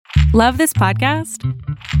Love this podcast?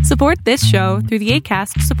 Support this show through the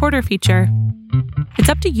Acast supporter feature. It's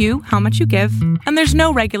up to you how much you give, and there's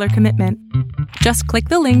no regular commitment. Just click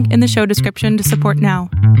the link in the show description to support now.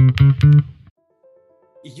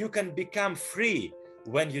 You can become free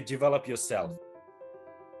when you develop yourself.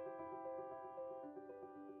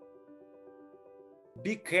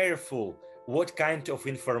 Be careful what kind of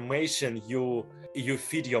information you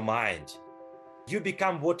feed your mind. You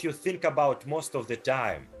become what you think about most of the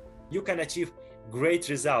time. You can achieve great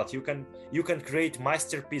results. You can create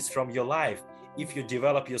masterpiece from your life if you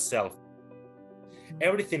develop yourself.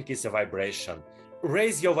 Everything is a vibration.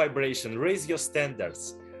 Raise your vibration, raise your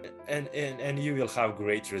standards, and you will have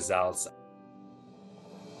great results.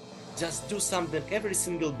 Just do something every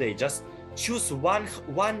single day. Just choose one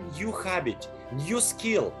new habit, new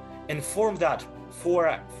skill, and form that for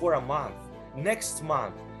a month. Next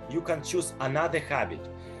month, you can choose another habit.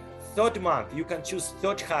 Third month, you can choose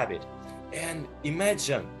third habit. And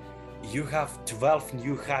imagine you have 12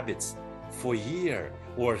 new habits for a year,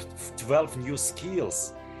 or 12 new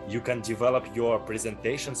skills. You can develop your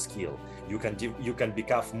presentation skill. You can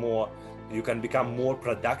become more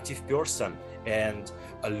productive person and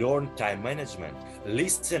learn time management.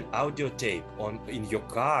 Listen audio tape in your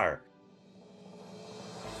car.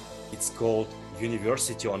 It's called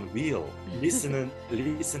University on Wheel. Listen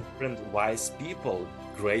to wise people,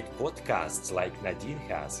 great podcasts like Nadine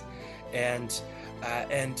has, and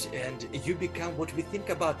you become what we think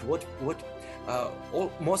about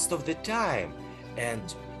most of the time. And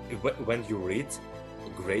when you read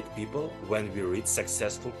great people, when we read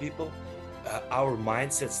successful people, our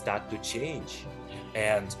mindsets start to change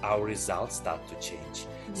and our results start to change.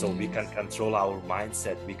 So we can control our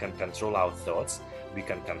mindset, we can control our thoughts, we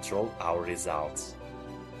can control our results.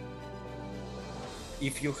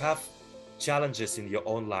 If you have challenges in your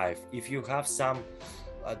own life, if you have some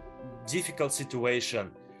difficult situation,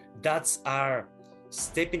 that's our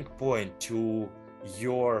stepping point to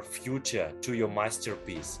your future, to your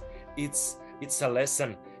masterpiece. It's a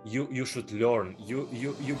lesson you should learn.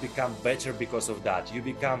 You become better because of that. You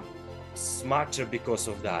become smarter because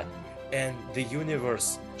of that. And the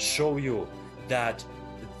universe show you that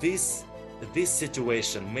this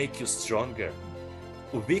situation make you stronger.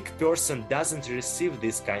 A weak person doesn't receive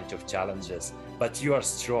this kind of challenges, but you are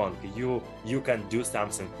strong. You can do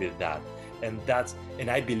something with that. And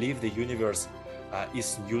I believe the universe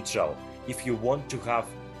is neutral. If you want to have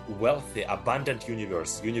wealthy, abundant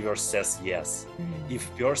universe says yes.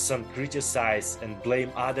 If person criticize and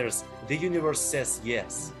blame others, the universe says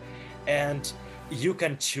yes. And you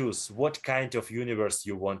can choose what kind of universe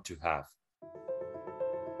you want to have.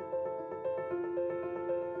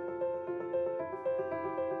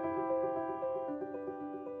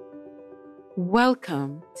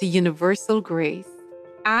 Welcome to Universal Grace.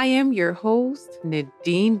 I am your host,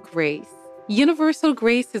 Nadine Grace. Universal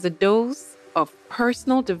Grace is a dose of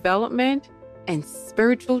personal development and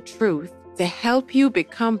spiritual truth to help you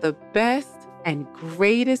become the best and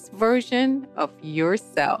greatest version of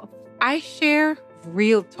yourself. I share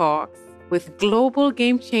real talks with global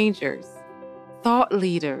game changers, thought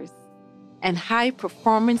leaders, and high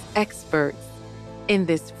performance experts in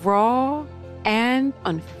this raw and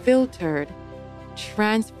unfiltered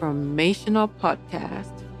transformational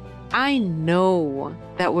podcast. I know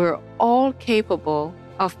that we're all capable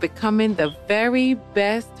of becoming the very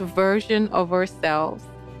best version of ourselves.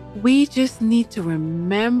 We just need to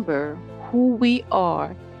remember who we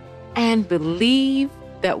are and believe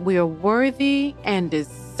that we are worthy and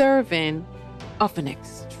deserving of an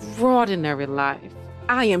extraordinary life.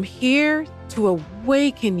 I am here to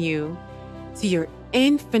awaken you to your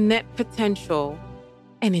infinite potential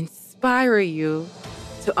and inspire you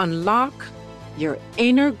to unlock your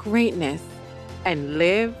inner greatness and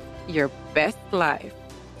live your best life.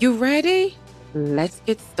 You ready? Let's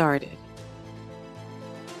get started.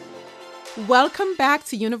 Welcome back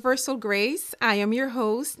to Universal Grace. I am your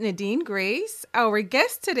host, Nadine Grace. Our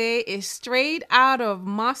guest today is straight out of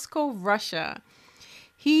Moscow, Russia.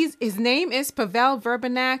 His name is Pavel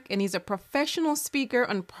Verbenak, and he's a professional speaker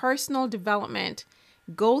on personal development,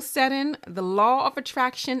 goal setting, the law of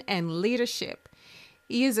attraction, and leadership.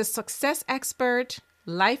 He is a success expert,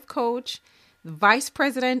 life coach, the vice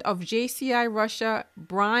president of JCI Russia,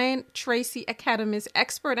 Brian Tracy Academy's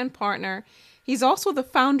expert and partner. He's also the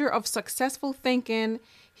founder of Successful Thinking.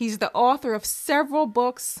 He's the author of several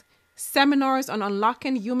books, seminars on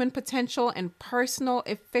unlocking human potential and personal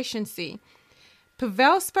efficiency.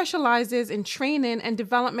 Pavel specializes in training and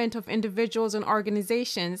development of individuals and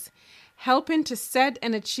organizations, helping to set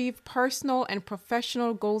and achieve personal and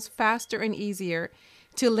professional goals faster and easier.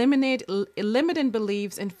 to eliminate limiting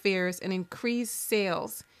beliefs and fears and increase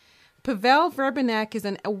sales. Pavel Verbenek is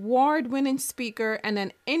an award-winning speaker and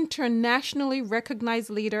an internationally recognized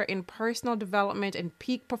leader in personal development and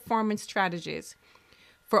peak performance strategies.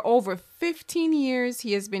 For over 15 years,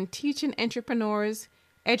 he has been teaching entrepreneurs,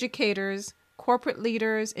 educators, corporate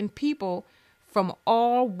leaders, and people from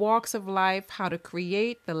all walks of life how to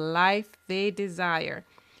create the life they desire.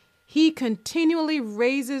 He continually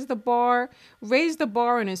raised the bar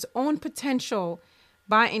on his own potential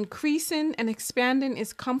by increasing and expanding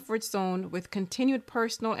his comfort zone with continued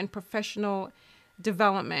personal and professional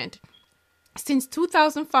development. Since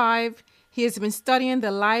 2005, he has been studying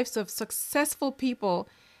the lives of successful people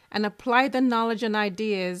and applied the knowledge and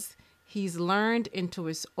ideas he's learned into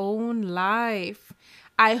his own life.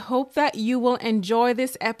 I hope that you will enjoy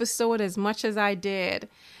this episode as much as I did.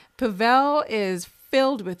 Pavel is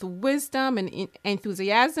filled with wisdom and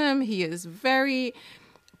enthusiasm. He is very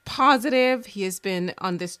positive. He has been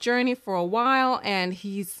on this journey for a while, and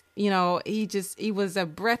he was a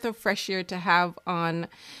breath of fresh air to have on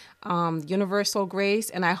Universal Grace.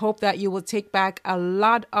 And I hope that you will take back a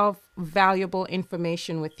lot of valuable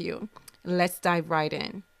information with you. Let's dive right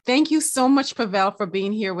in. Thank you so much, Pavel, for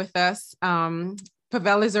being here with us.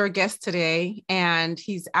 Pavel is our guest today, and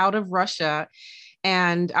he's out of Russia.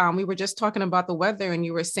 And we were just talking about the weather, and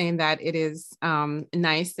you were saying that it is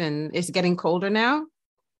nice and it's getting colder now.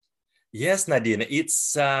 Yes, Nadine,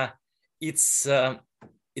 it's 8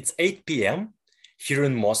 p.m. here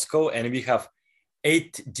in Moscow, and we have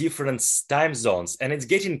 8 different time zones, and it's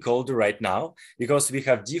getting colder right now because we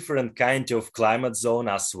have different kind of climate zone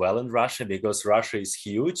as well in Russia, because Russia is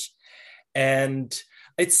huge, and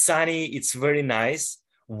it's sunny. It's very nice,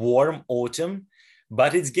 warm autumn.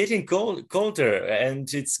 But it's getting colder,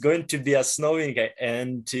 and it's going to be a snowing,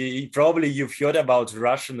 and probably you've heard about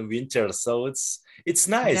Russian winter, so it's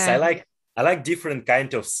nice. Yeah. I like different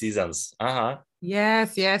kind of seasons.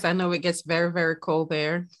 Yes, I know it gets very, very cold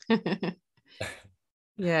there.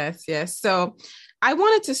 Yes. So I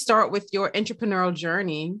wanted to start with your entrepreneurial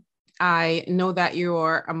journey. I know that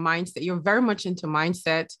you're very much into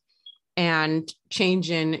mindset and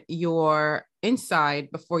changing your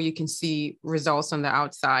inside before you can see results on the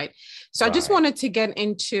outside. So right. I just want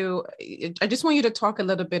you to talk a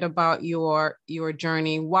little bit about your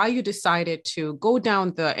journey, why you decided to go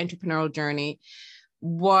down the entrepreneurial journey.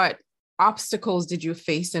 What obstacles did you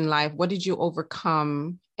face in life? What did you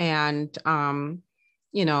overcome? And, and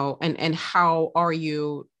how are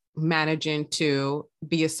you managing to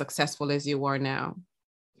be as successful as you are now?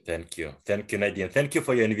 Thank you, Nadine. Thank you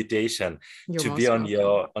for your invitation to be on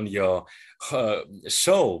your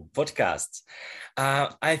show podcast.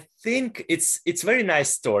 I think it's very nice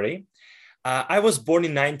story. I was born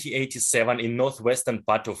in 1987 in northwestern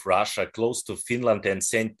part of Russia, close to Finland and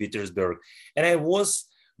St. Petersburg, and I was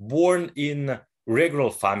born in regular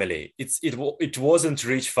family. It wasn't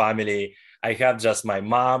rich family. I have just my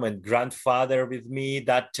mom and grandfather with me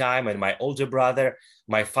that time, and my older brother.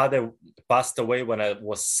 My father passed away when I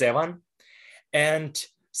was 7. And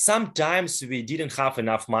sometimes we didn't have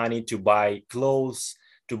enough money to buy clothes,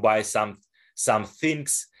 to buy some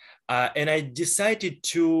things. And I decided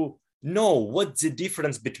to know what's the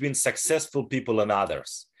difference between successful people and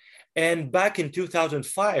others. And back in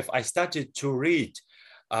 2005, I started to read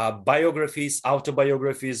biographies,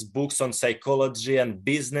 autobiographies, books on psychology and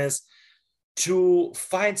business, to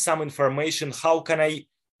find some information. How can I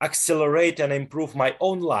accelerate and improve my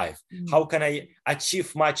own life? Mm. How can I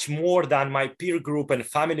achieve much more than my peer group and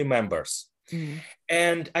family members? Mm.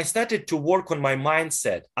 And I started to work on my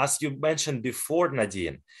mindset. As you mentioned before,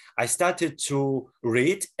 Nadine, I started to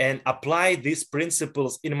read and apply these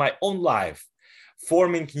principles in my own life,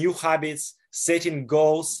 forming new habits, setting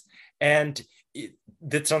goals, and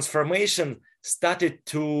the transformation started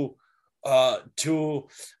to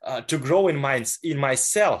grow in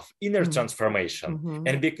myself, inner transformation. Mm-hmm.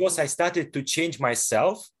 And because I started to change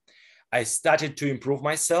myself, I started to improve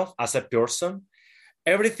myself as a person,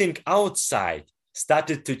 everything outside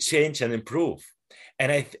started to change and improve.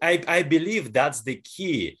 And I believe that's the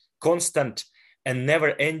key. Constant and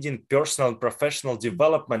never-ending personal and professional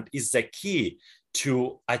development is the key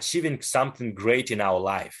to achieving something great in our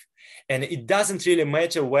life. And it doesn't really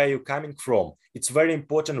matter where you're coming from. It's very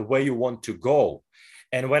important where you want to go.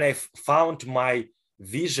 And when I found my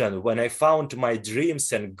vision, when I found my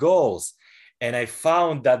dreams and goals, and I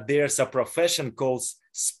found that there's a profession called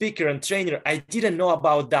speaker and trainer, I didn't know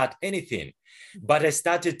about that anything. But I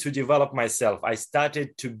started to develop myself. I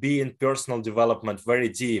started to be in personal development very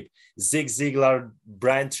deep. Zig Ziglar,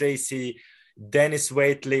 Brian Tracy, Dennis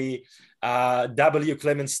Waitley, W.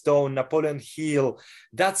 Clement Stone, Napoleon Hill.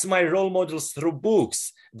 That's my role models through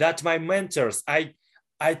books. That my mentors. I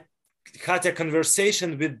had a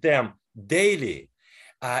conversation with them daily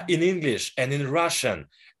in English and in Russian.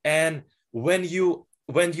 And when you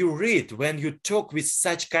read, when you talk with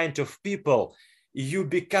such kind of people, you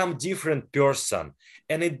become different person.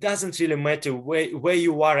 And it doesn't really matter where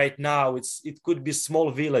you are right now. It could be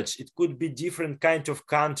small village, it could be different kind of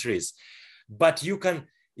countries, but you can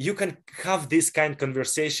have this kind of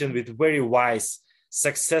conversation with very wise,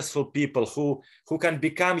 successful people who can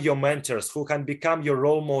become your mentors, who can become your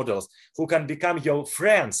role models, who can become your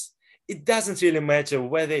friends. It doesn't really matter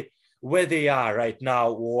where they are right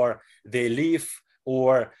now, or they live,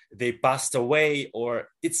 or they passed away, or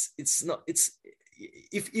it's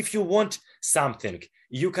if you want something,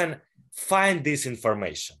 you can find this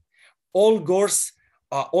information. All goals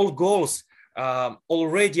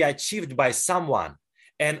already achieved by someone,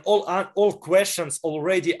 and all questions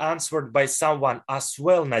already answered by someone as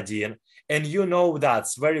well, Nadine. And you know that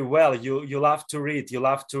very well. You love to read, you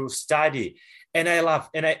love to study, and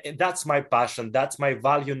that's my passion. That's my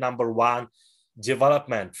value number one: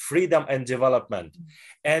 development, freedom, and development.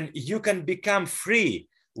 And you can become free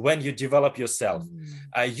when you develop yourself.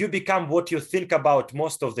 You become what you think about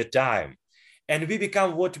most of the time, and we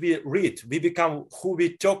become what we read. We become who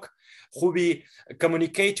we talk, who we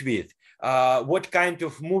communicate with, what kind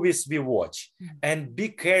of movies we watch. And be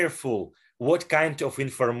careful what kind of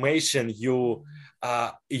information you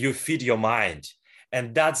feed your mind.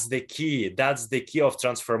 And that's the key. That's the key of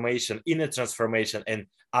transformation, inner transformation and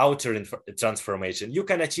outer transformation. You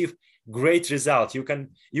can achieve great results. You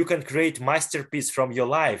can create masterpiece from your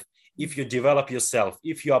life if you develop yourself,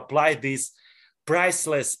 if you apply this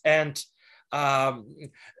priceless and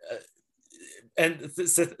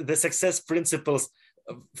the success principles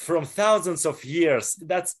from thousands of years.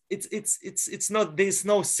 It's not, there's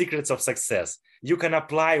no secrets of success. You can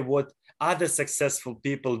apply what other successful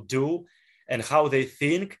people do and how they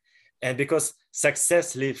think, and because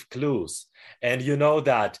success leaves clues, and you know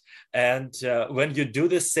that. And when you do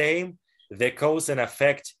the same, the cause and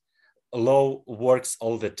effect law works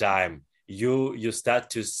all the time. You start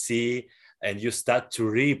to see and you start to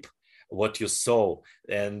reap what you sow,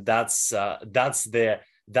 and that's the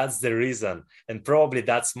reason. And probably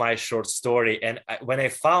that's my short story. And when I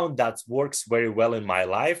found that works very well in my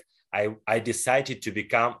life, I decided to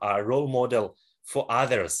become a role model for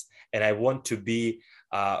others, and I want to be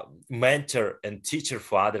mentor and teacher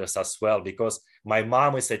for others as well, because my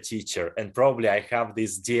mom is a teacher, and probably I have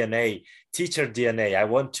this DNA, teacher DNA. I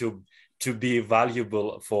want to be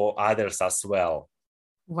valuable for others as well.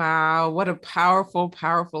 Wow, what a powerful,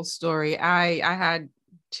 powerful story. I had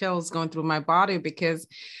chills going through my body because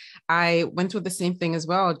I went through the same thing as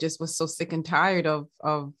well. Just was so sick and tired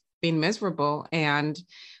of being miserable and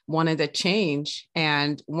wanted a change.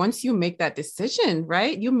 And once you make that decision,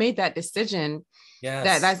 right? You made that decision.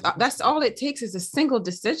 Yes. That's all it takes is a single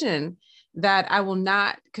decision that I will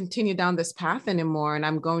not continue down this path anymore. And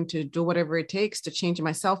I'm going to do whatever it takes to change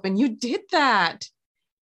myself. And you did that.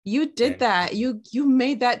 You did that. You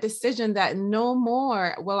made that decision that no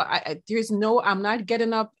more. Well, I'm not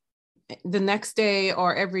getting up the next day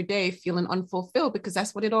or every day feeling unfulfilled, because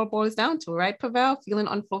that's what it all boils down to, right, Pavel? Feeling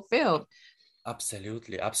unfulfilled.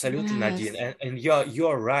 Absolutely, yes. Nadine. And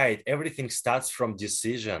you're right. Everything starts from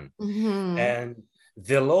decision. Mm-hmm. And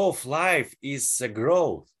the law of life is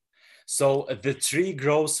growth. So the tree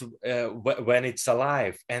grows when it's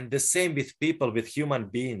alive. And the same with people, with human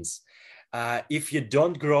beings. If you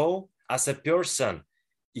don't grow as a person,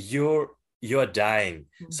 you're dying.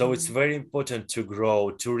 Mm-hmm. So it's very important to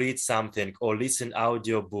grow, to read something or listen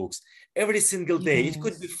audiobooks every single day. Yes. It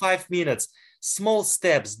could be 5 minutes, small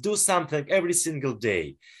steps, do something every single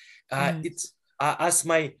day. Yes. It's as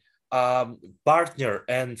my partner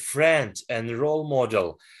and friend and role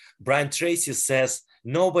model, Brian Tracy, says,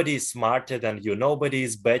 nobody is smarter than you. Nobody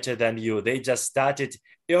is better than you. They just started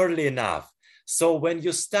early enough. So when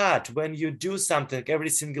you do something every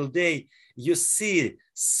single day, you see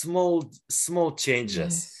small changes.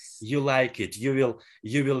 Yes. You like it. You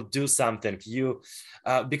will do something.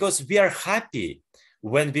 Because we are happy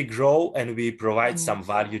when we grow and we provide some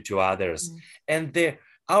value to others. And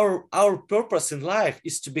our purpose in life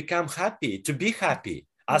is to become happy, to be happy,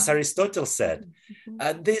 as Aristotle said.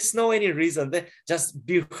 There's no any reason. Just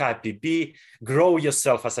be happy. Grow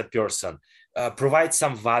yourself as a person. Provide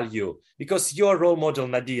some value, because you're a role model,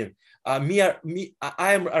 Nadine. I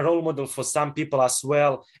am a role model for some people as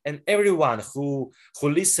well, and everyone who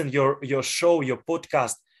listen your show, your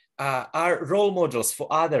podcast, are role models for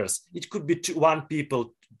others. It could be one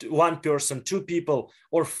people, one person, two people,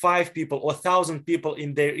 or five people, or 1,000 people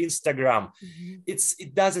in their Instagram.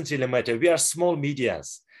 It doesn't really matter. We are small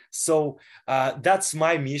medias. So that's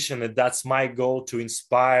my mission, and that's my goal, to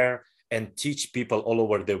inspire and teach people all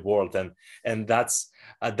over the world. And that's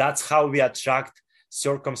how we attract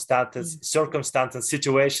circumstances,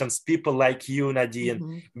 situations, people like you,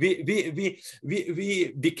 Nadine.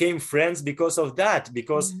 We became friends because of that,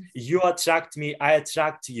 because you attract me, I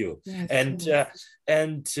attract you. And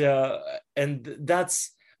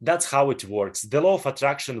that's how it works. The law of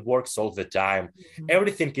attraction works all the time.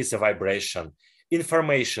 Everything is a vibration.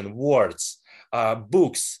 Information, words,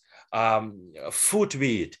 books, food we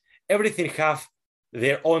eat, everything have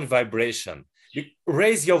their own vibration. You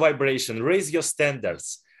raise your vibration, raise your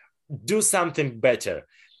standards, do something better,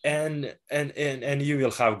 and you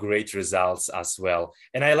will have great results as well.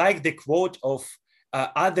 And I like the quote of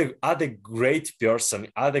other great person,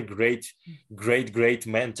 other great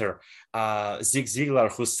mentor, Zig Ziglar,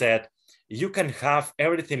 who said, "You can have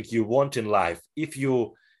everything you want in life if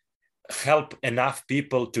you help enough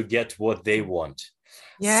people to get what they want."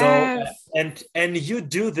 Yes. So and you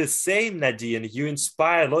do the same, Nadine. You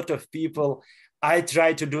inspire a lot of people. I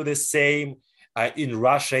try to do the same in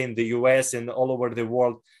Russia, in the US, and all over the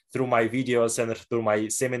world through my videos and through my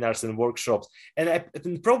seminars and workshops.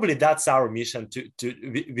 And probably that's our mission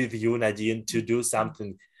with you, Nadine, to do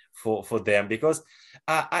something for them, because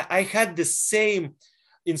I had the same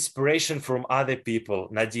inspiration from other people,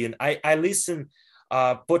 Nadine. I listen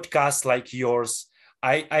podcasts like yours.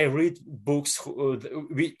 I read books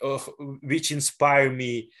which inspire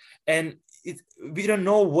me, and we don't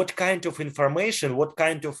know what kind of information, what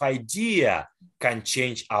kind of idea can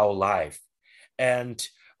change our life. And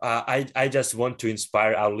I just want to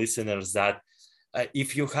inspire our listeners that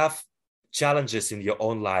if you have challenges in your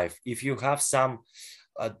own life, if you have some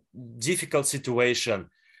difficult situation,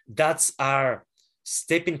 that's our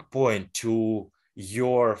stepping point to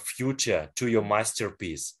your future, to your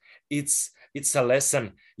masterpiece. It's a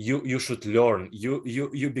lesson you should learn.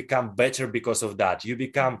 You become better because of that. You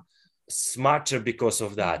become smarter because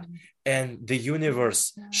of that. And the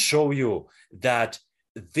universe show you that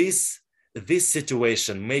this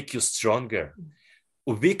situation make you stronger.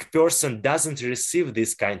 A weak person doesn't receive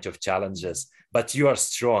this kind of challenges, but you are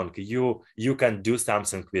strong. You can do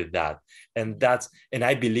something with that. And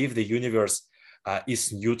I believe the universe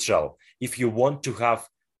is neutral. If you want to have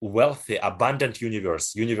wealthy, abundant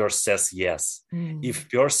universe says yes. If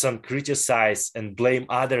person criticize and blame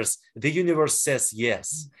others, the universe says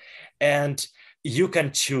yes. And you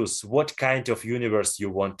can choose what kind of universe you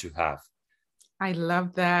want to have. I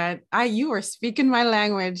love that. You are speaking my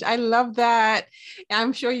language. I love that.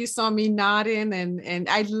 I'm sure you saw me nodding, and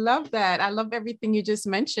I love that. I love everything you just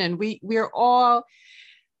mentioned. We're all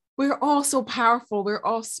so powerful. We're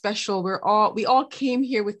all special. we all came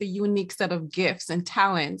here with a unique set of gifts and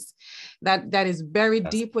talents that is buried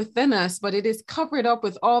deep within us, but it is covered up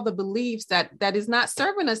with all the beliefs that is not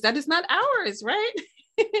serving us, that is not ours, right?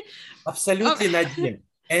 Absolutely, Nadine.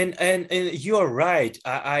 And you are right.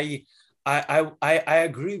 I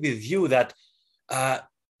agree with you that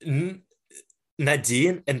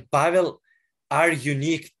Nadine and Pavel are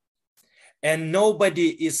unique, and nobody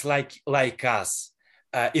is like us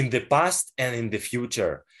in the past and in the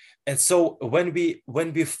future. And so when we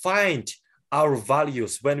find our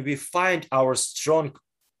values, when we find our strong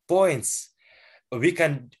points, we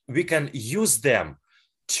can use them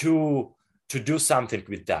to do something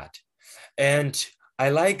with that. And I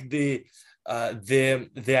like the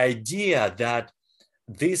idea that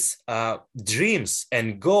these dreams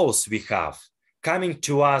and goals we have coming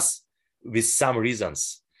to us with some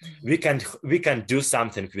reasons, we can do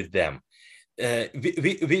something with them.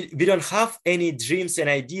 We don't have any dreams and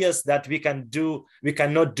ideas that we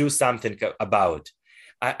cannot do something about.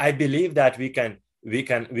 I believe that we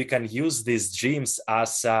can use these dreams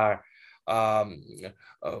as our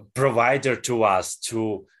provider to us,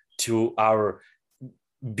 to our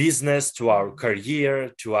business, to our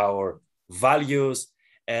career, to our values.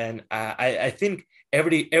 And I think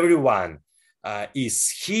everyone is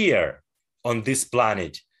here on this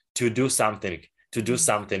planet to do something,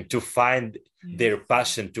 to find their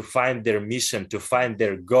passion, to find their mission, to find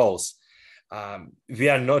their goals.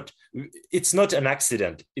 It's not an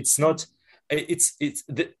accident.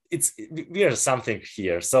 We are something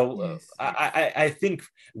here. So I think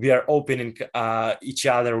we are opening each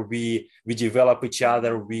other. We develop each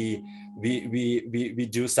other. We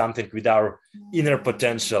do something with our inner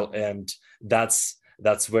potential, and that's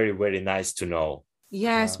very, very nice to know.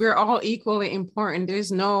 Yes, we're all equally important.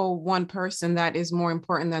 There's no one person that is more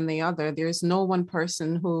important than the other. There's no one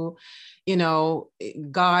person who,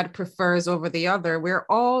 God prefers over the other. We're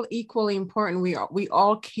all equally important. We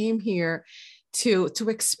all came here to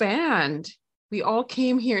expand. We all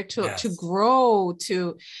came here to Yes. grow,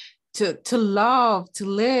 to love, to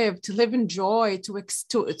live in joy,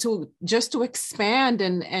 to just to expand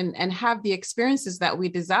and have the experiences that we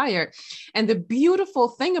desire. And the beautiful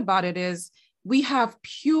thing about it is we have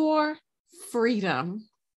pure freedom.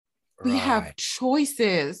 We have Right.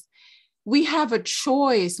 choices. We have a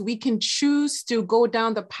choice. We can choose to go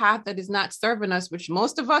down the path that is not serving us, which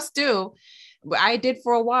most of us do. I did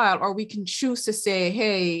for a while, or we can choose to say,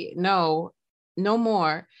 hey, no, no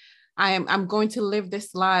more. I'm going to live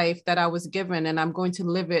this life that I was given, and I'm going to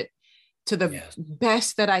live it to the Yes.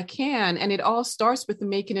 best that I can. And it all starts with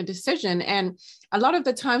making a decision. And a lot of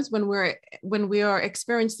the times when we are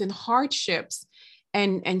experiencing hardships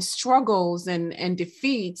and struggles and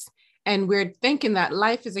defeats, and we're thinking that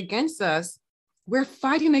life is against us, we're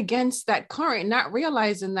fighting against that current, not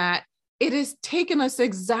realizing that it is taking us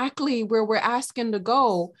exactly where we're asking to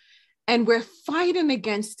go. And we're fighting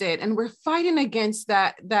against it. And we're fighting against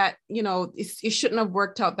that it shouldn't have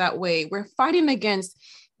worked out that way. We're fighting against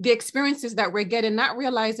the experiences that we're getting, not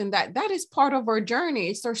realizing that that is part of our journey.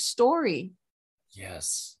 It's our story.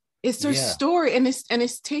 Yes. It's our Yeah. story. And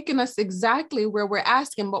it's taking us exactly where we're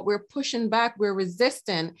asking, but we're pushing back, we're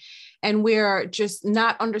resisting, and we're just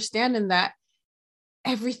not understanding that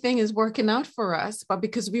everything is working out for us. But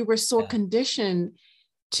because we were so Yeah. conditioned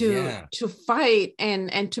Yeah. to fight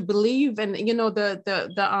and to believe, and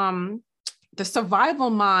the survival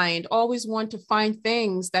mind always want to find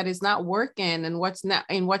things that is not working, and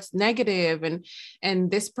what's negative,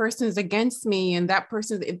 and this person is against me, and that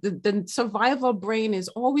person, the survival brain is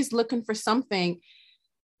always looking for something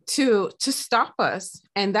to stop us.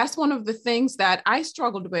 And that's one of the things that I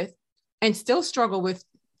struggled with and still struggle with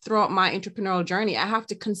throughout my entrepreneurial journey. I have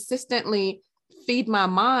to consistently feed my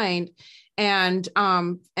mind and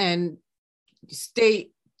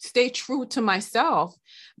stay true to myself,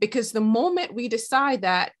 because the moment we decide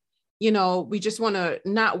that we just want to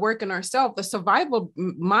not work on ourselves, the survival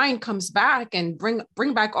mind comes back and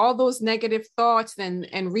bring back all those negative thoughts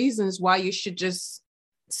and reasons why you should just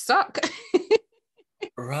suck.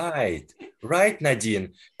 Right, right,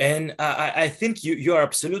 Nadine. And I think you are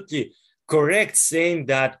absolutely correct saying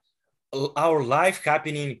that our life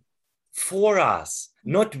happening for us,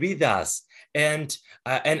 not with us, and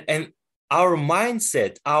our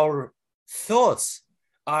mindset, our thoughts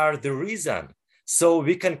are the reason. So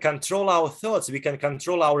we can control our thoughts, we can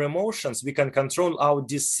control our emotions, we can control our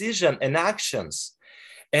decision and actions.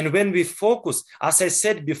 And when we focus, as I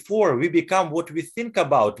said before, we become what we think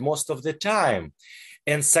about most of the time.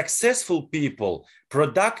 And successful people,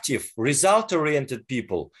 productive, result-oriented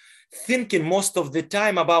people, thinking most of the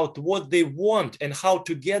time about what they want and how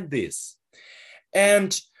to get this.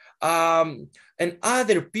 And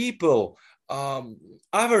other people,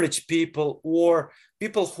 average people, or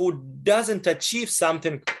people who doesn't achieve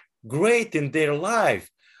something great in their life,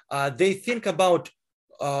 they think about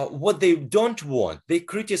what they don't want. They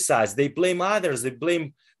criticize, they blame others, they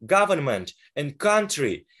blame government and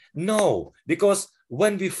country. No, because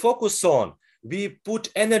when we focus on, we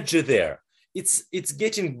put energy there, it's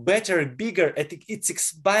getting better, bigger, it's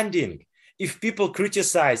expanding. If people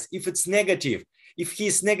criticize, if it's negative, if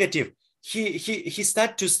he's negative, he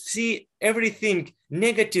start to see everything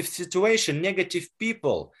negative situation, negative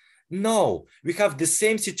people. No, we have the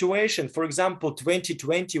same situation. For example,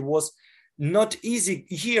 2020 was not easy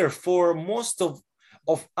year for most of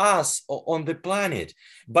us on the planet.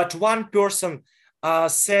 But one person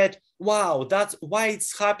said, wow, that's why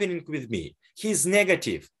it's happening with me. He's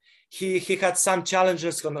negative. He had some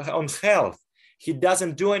challenges on health. He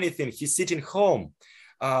doesn't do anything. He's sitting home,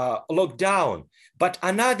 locked down. But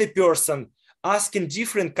another person asking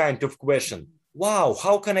different kind of question. Wow,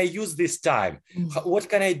 how can I use this time? What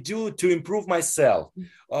can I do to improve myself?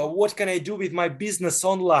 What can I do with my business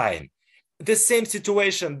online? The same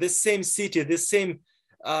situation, the same city, the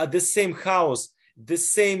same house, the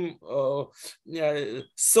same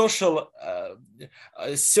social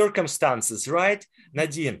circumstances, right,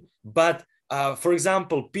 Nadine? But for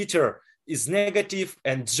example, Peter is negative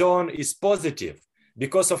and John is positive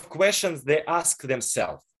because of questions they ask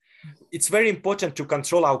themselves. It's very important to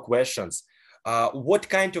control our questions. What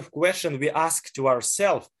kind of question we ask to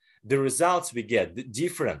ourselves, the results we get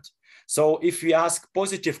different. So if we ask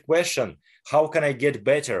positive question, how can I get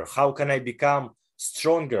better? How can I become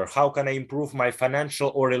stronger? How can I improve my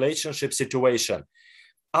financial or relationship situation?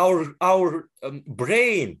 Our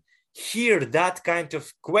brain hear that kind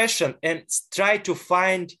of question and try to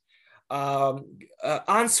find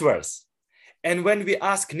answers. And when we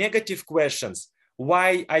ask negative questions,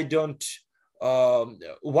 why I don't,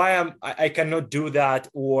 I cannot do that,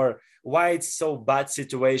 or why it's so bad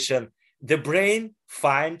situation, the brain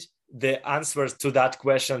find the answers to that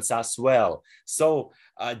questions as well. So,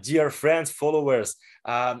 dear friends, followers,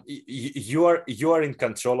 you are in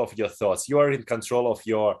control of your thoughts. You are in control of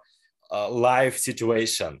your life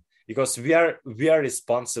situation, because we are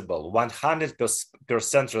responsible.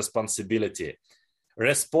 100% responsibility,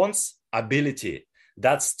 responsibility.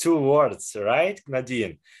 That's two words, right,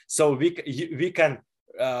 Nadine? So we can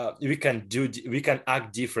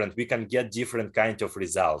act different. We can get different kind of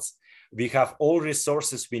results. We have all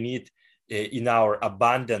resources we need in our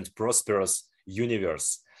abundant, prosperous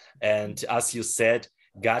universe. And as you said,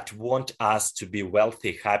 God wants us to be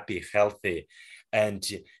wealthy, happy, healthy, and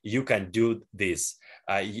you can do this.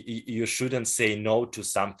 You shouldn't say no to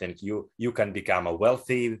something. You can become a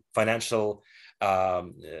wealthy, financial,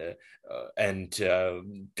 and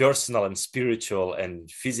personal and spiritual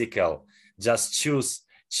and physical. Just choose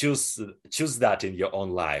that in your own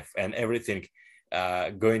life, and everything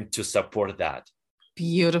going to support that.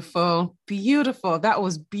 Beautiful. That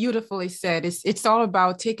was beautifully said. It's all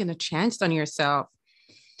about taking a chance on yourself.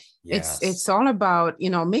 Yes. It's all about,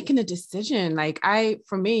 making a decision. Like I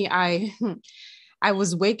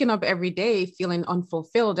was waking up every day feeling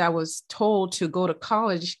unfulfilled. I was told to go to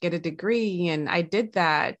college, get a degree, and I did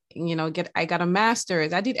that. I got a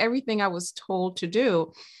master's. I did everything I was told to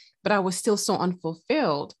do, but I was still so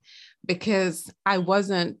unfulfilled because I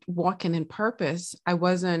wasn't walking in purpose. I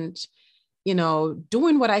wasn't,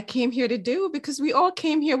 doing what I came here to do, because we all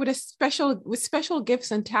came here with special gifts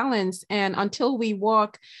and talents. And until we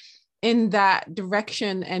walk in that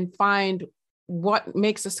direction and find what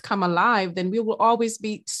makes us come alive, then we will always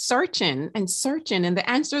be searching, and the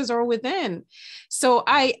answers are within. So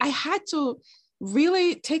I had to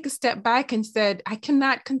really take a step back and said, I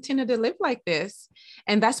cannot continue to live like this.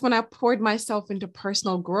 And that's when I poured myself into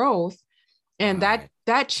personal growth. And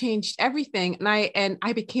that changed everything. And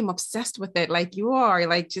I became obsessed with it, like you are,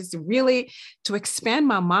 like just really to expand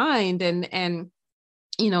my mind and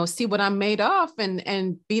see what I'm made of,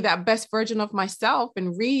 and be that best version of myself,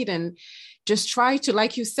 and read and just try to,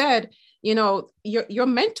 like you said, your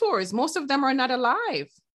mentors, most of them are not alive.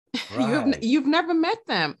 Right. You've never met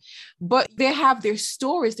them, but they have their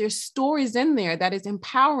stories. There's stories in there that is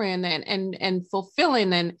empowering and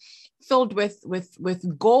fulfilling and filled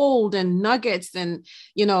with gold and nuggets and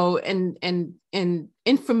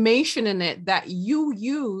information in it that you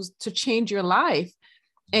use to change your life,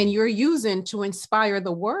 and you're using to inspire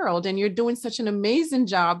the world. And you're doing such an amazing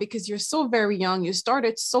job because you're so very young. You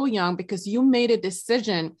started so young because you made a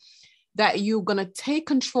decision that you're going to take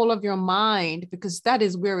control of your mind, because that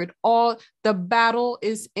is where the battle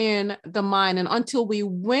is in the mind. And until we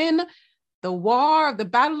win the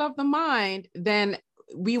battle of the mind, then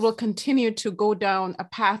we will continue to go down a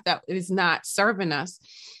path that is not serving us.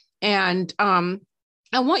 And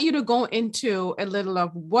I want you to go into a little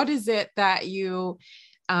of what is it that you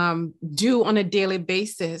do on a daily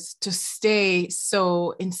basis to stay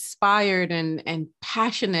so inspired and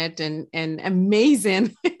passionate and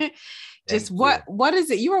amazing. Just what is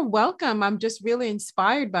it? You are welcome. I'm just really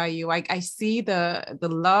inspired by you. I see the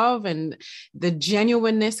love and the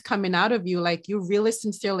genuineness coming out of you. Like you really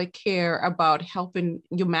sincerely care about helping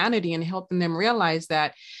humanity and helping them realize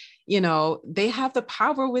that, they have the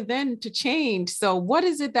power within to change. So what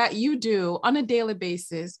is it that you do on a daily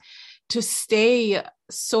basis to stay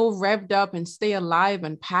so revved up and stay alive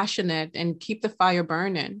and passionate and keep the fire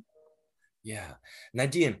burning? Yeah,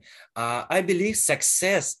 Nadine, I believe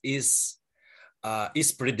success is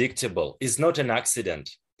predictable, is not an accident.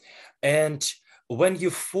 And when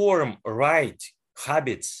you form right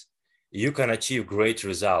habits, you can achieve great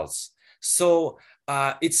results. So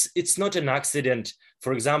it's not an accident.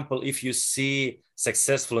 For example, if you see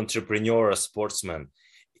successful entrepreneur or sportsman,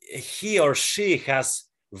 he or she has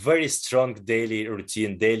very strong daily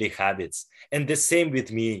routine, daily habits. And the same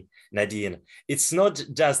with me, Nadine. It's not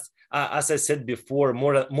just, as I said before,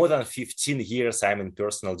 more than 15 years I'm in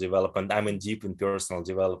personal development. I'm in deep in personal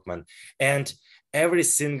development. And every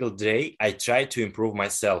single day, I try to improve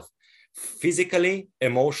myself physically,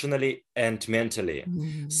 emotionally, and mentally.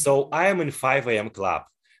 Mm-hmm. So I am in 5 a.m. club.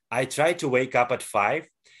 I try to wake up at 5.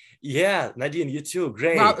 Yeah, Nadine, you too.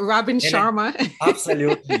 Great. Robin Sharma.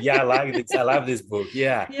 Absolutely. Yeah, I like this. I love this book.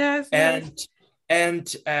 Yeah. Yes.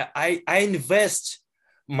 And I invest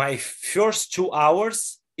my first 2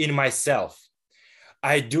 hours in myself.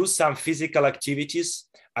 I do some physical activities.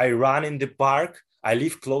 I run in the park. I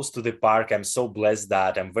live close to the park. I'm so blessed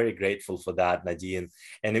that I'm very grateful for that, Nadine.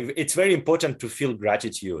 And it's very important to feel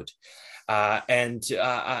gratitude.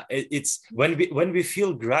 It's when we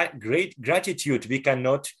feel great gratitude, we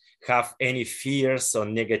cannot have any fears or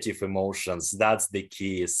negative emotions. That's the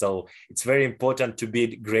key. So it's very important to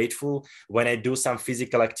be grateful. When I do some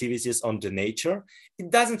physical activities on the nature,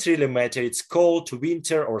 it doesn't really matter. It's cold,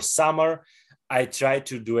 winter or summer. I try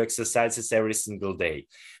to do exercises every single day.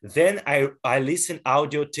 Then I listen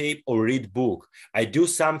audio tape or read book. I do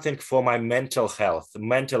something for my mental health,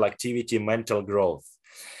 mental activity, mental growth.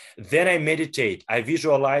 Then I meditate. I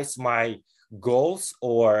visualize my goals,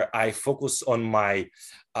 or I focus on my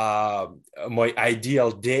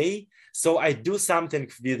ideal day. So I do something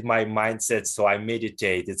with my mindset. So I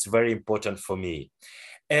meditate. It's very important for me.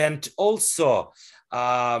 And also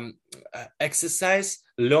exercise,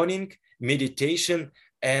 learning, meditation,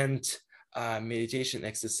 and meditation,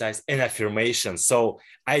 exercise, and affirmation. So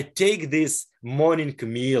I take this morning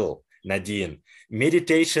meal, Nadine: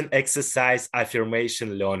 meditation, exercise,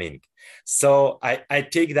 affirmation, learning. So I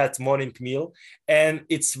take that morning meal, and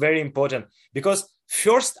it's very important because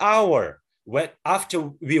first hour,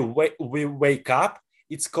 after we wake up,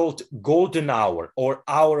 it's called golden hour or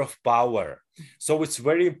hour of power. So it's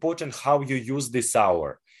very important how you use this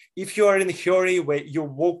hour. If you are in a hurry, where you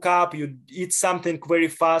woke up, you eat something very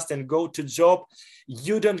fast and go to job,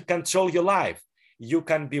 you don't control your life. You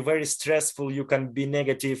can be very stressful, you can be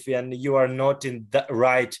negative, and you are not in the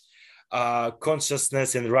right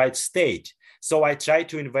consciousness and right state. So I try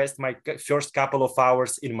to invest my first couple of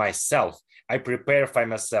hours in myself. I prepare for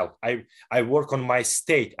myself. I work on my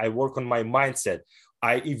state. I work on my mindset.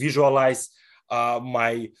 I visualize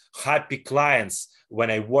my happy clients when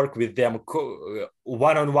I work with them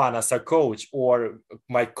one-on-one as a coach, or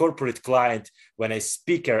my corporate client when a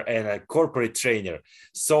speaker and a corporate trainer.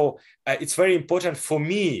 So it's very important for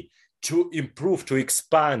me to improve, to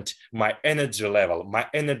expand my energy level, my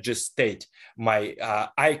energy state, my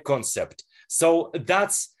I concept. So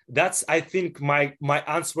that's I think my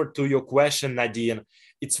answer to your question, Nadine.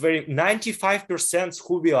 It's very 95%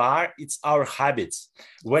 who we are. It's our habits.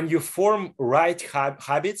 When you form right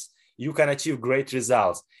habits, you can achieve great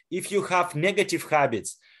results. If you have negative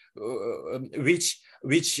habits, which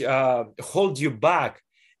hold you back,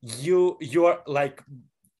 you are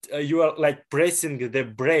like pressing the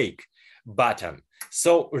brake button.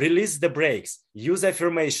 So release the brakes, use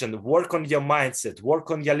affirmation, work on your mindset,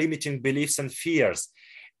 work on your limiting beliefs and fears,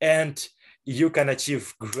 and you can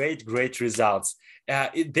achieve great results.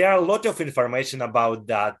 There are a lot of information about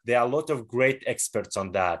that. There are a lot of great experts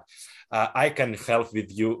on that. I can help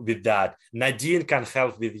with you with that. Nadine can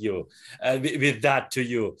help with you with that to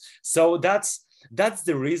you. So that's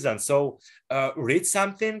the reason. So read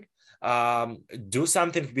something, do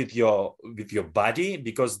something with your body,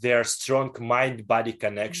 because there are strong mind-body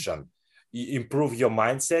connection. Improve your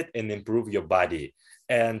mindset and improve your body,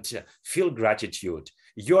 and feel gratitude.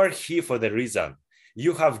 You are here for the reason.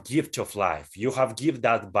 You have gift of life. You have give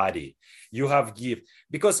that body. You have gift,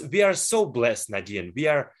 because we are so blessed, Nadine.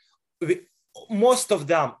 Most of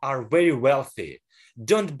them are very wealthy.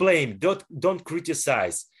 Don't blame, don't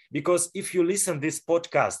criticize, because if you listen this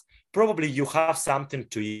podcast, probably you have something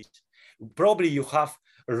to eat. Probably you have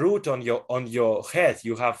a roof on your head.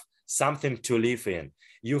 You have something to live in.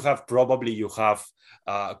 You have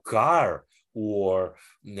a car or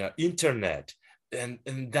internet. And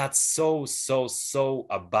that's so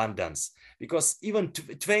abundance, because even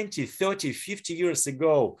 20, 30, 50 years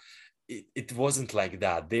ago, it wasn't like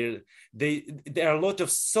that. There are a lot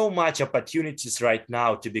of so much opportunities right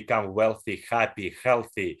now to become wealthy, happy,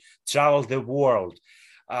 healthy, travel the world,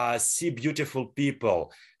 see beautiful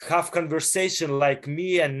people, have conversation like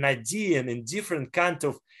me and Nadine in different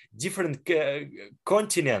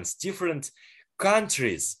continents, different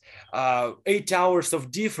countries, 8 hours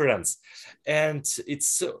of difference. And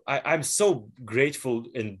I'm so grateful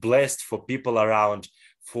and blessed for people around,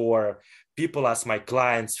 for people as my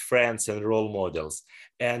clients, friends, and role models.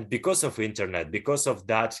 And because of internet, because of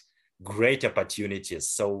that great opportunities.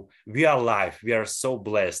 So we are alive. We are so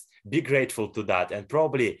blessed. Be grateful to that. And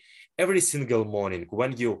probably every single morning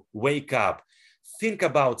when you wake up, think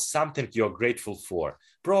about something you're grateful for.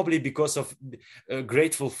 Probably because of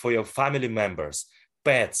grateful for your family members,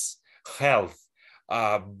 pets, health,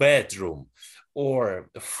 bedroom, or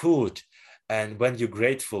food. And when you're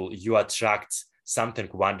grateful, you attract something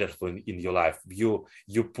wonderful in your life. You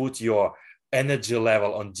put your energy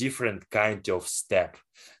level on different kind of step.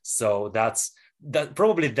 So that's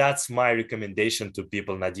that's my recommendation to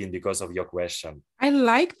people, Nadine, because of your question. I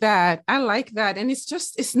like that. And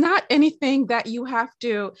it's not anything that you have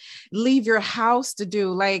to leave your house to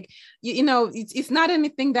do. Like, it's not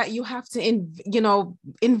anything that you have to,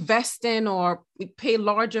 invest in or pay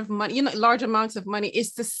large amounts of money.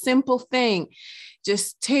 It's the simple thing.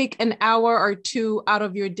 Just take an hour or two out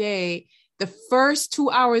of your day. The first 2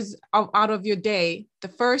 hours out of your day, the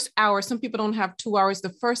first hour, some people don't have 2 hours, the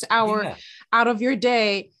first hour out of your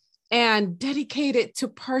day, and dedicate it to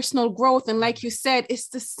personal growth. And like you said, it's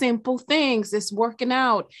the simple things. It's working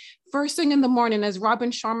out first thing in the morning, as Robin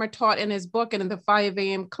Sharma taught in his book and in the 5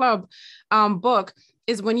 a.m. Club book,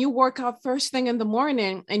 is when you work out first thing in the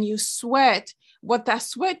morning and you sweat, what that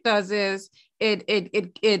sweat does is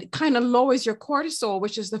it kind of lowers your cortisol,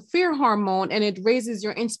 which is the fear hormone, and it raises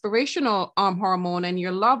your inspirational hormone and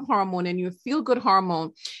your love hormone and your feel good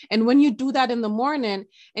hormone. And when you do that in the morning,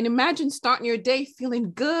 and imagine starting your day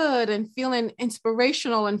feeling good and feeling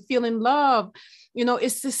inspirational and feeling love,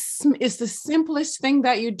 it's the simplest thing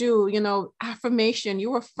that you do, affirmation.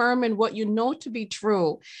 You're affirming what you know to be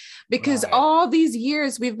true, because all these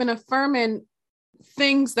years we've been affirming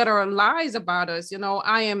things that are lies about us.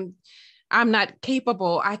 I'm not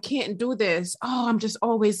capable. I can't do this. Oh, I'm just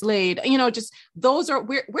always late. Just those are,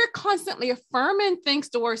 we're constantly affirming things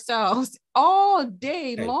to ourselves all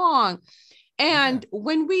day long. And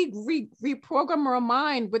when we reprogram our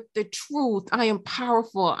mind with the truth, I am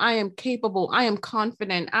powerful, I am capable, I am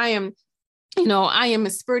confident, I am a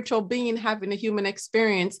spiritual being having a human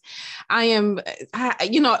experience.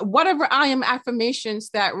 Whatever I am affirmations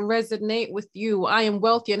that resonate with you, I am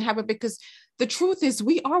wealthy and happy, because the truth is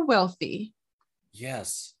we are wealthy.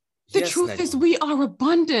 Yes. The truth is we are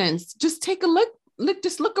abundance. Just take a look,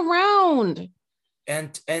 just look around.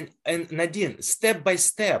 And Nadine, step by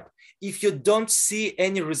step, if you don't see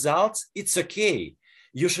any results, it's okay.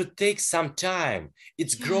 You should take some time.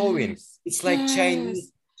 It's growing. It's like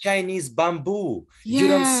Chinese bamboo. You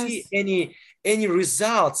don't see any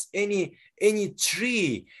results, any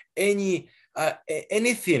tree,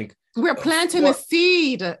 anything. We're planting a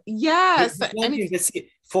seed. Yes.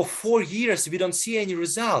 For 4 years, we don't see any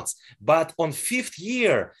results. But on 5th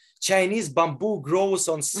year, Chinese bamboo grows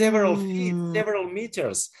on several feet, several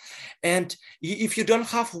meters. And if you don't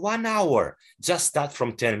have 1 hour, just start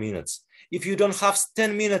from 10 minutes. If you don't have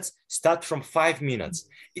 10 minutes, start from 5 minutes.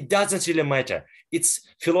 It doesn't really matter. It's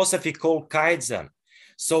philosophy called Kaizen.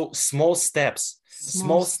 So small steps,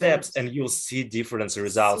 and you'll see different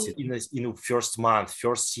results in the first month,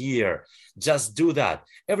 first year. Just do that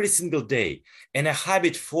every single day. And a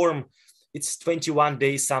habit form, it's 21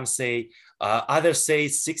 days, some say, others say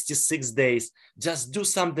 66 days. Just do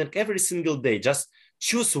something every single day. Just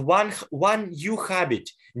choose one new habit,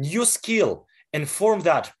 new skill, and form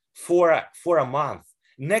that for a month.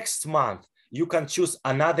 Next month, you can choose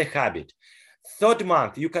another habit. Third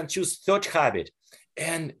month, you can choose third habit.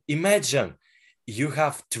 And imagine you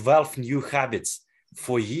have 12 new habits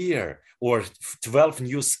for a year, or 12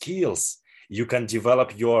 new skills. You can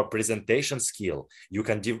develop your presentation skill. You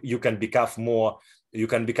can become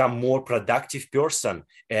more productive person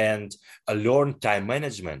and learn time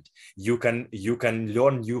management. You can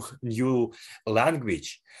learn new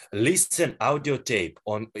language. Listen audio tape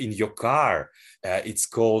in your car. It's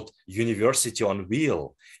called University on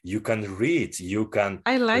Wheel. You can read.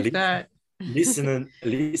 I like that. listen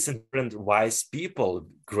to wise people,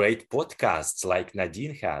 great podcasts like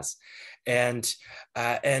Nadine has, and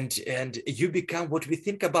you become what we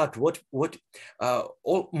think about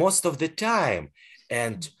most of the time.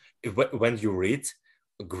 And when you read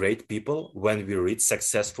great people, when we read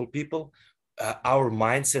successful people, our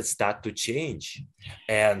mindsets start to change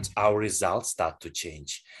and our results start to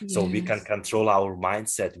change. So we can control our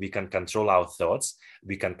mindset, we can control our thoughts,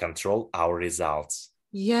 we can control our results.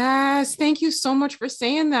 Yes, thank you so much for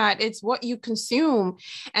saying that. It's what you consume.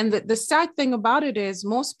 And the sad thing about it is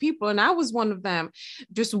most people, and I was one of them,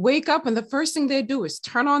 just wake up and the first thing they do is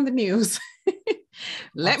turn on the news.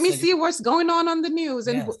 Let me see what's going on the news.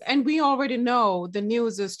 And we already know the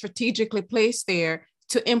news is strategically placed there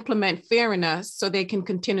to implement fear in us so they can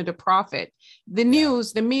continue to profit. The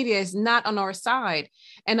news, the media is not on our side.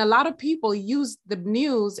 And a lot of people use the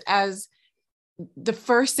news as the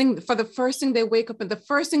first thing they wake up, and the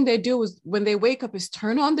first thing they do is when they wake up is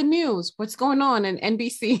turn on the news. What's going on in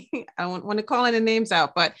NBC? I don't want to call any names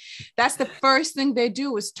out, but that's the first thing they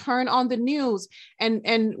do is turn on the news.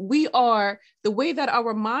 And we are, the way that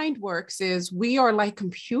our mind works is we are like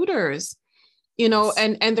computers,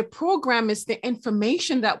 and the program is the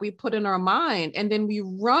information that we put in our mind. And then we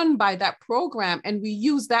run by that program and we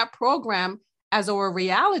use that program as our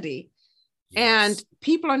reality. And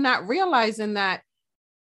people are not realizing that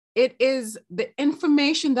it is the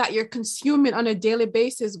information that you're consuming on a daily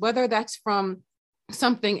basis, whether that's from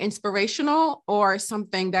something inspirational or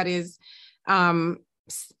something that is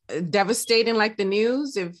devastating, like the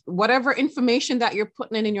news. If whatever information that you're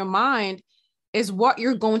putting in your mind is what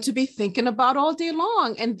you're going to be thinking about all day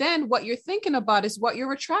long. And then what you're thinking about is what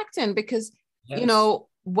you're attracting, because, you know,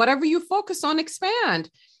 whatever you focus on expand.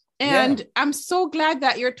 And I'm so glad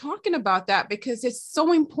that you're talking about that, because it's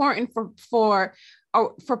so important for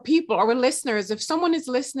people, our listeners. If someone is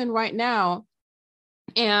listening right now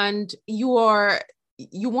and you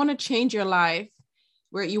want to change your life,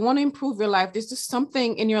 where you want to improve your life, there's just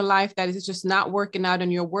something in your life that is just not working out,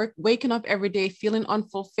 and you're waking up every day feeling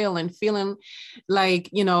unfulfilled and feeling like,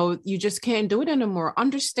 you know, you just can't do it anymore.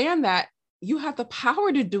 Understand that you have the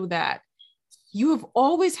power to do that. You have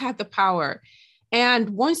always had the power. And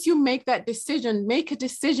once you make that decision, make a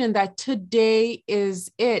decision that today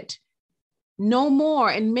is it, no more,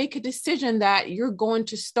 and make a decision that you're going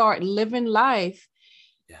to start living life,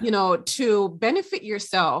 you know, to benefit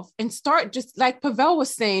yourself, and start, just like Pavel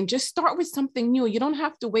was saying, just start with something new. You don't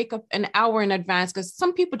have to wake up an hour in advance, because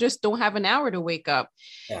some people just don't have an hour to wake up.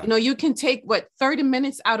 You know, you can take 30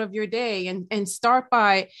 minutes out of your day and start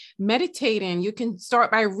by meditating. You can start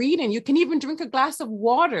by reading. You can even drink a glass of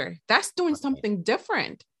water. That's doing something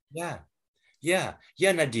different. Yeah,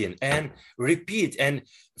 Nadine, and repeat and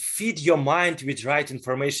feed your mind with right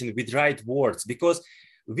information, with right words, because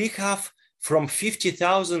we have from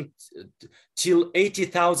 50,000 till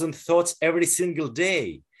 80,000 thoughts every single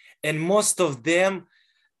day. And most of them,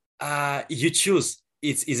 you choose,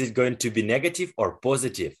 is it going to be negative or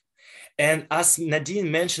positive? And as Nadine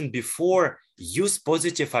mentioned before, use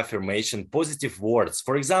positive affirmation, positive words.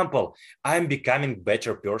 For example, I'm becoming a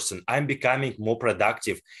better person. I'm becoming more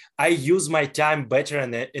productive. I use my time better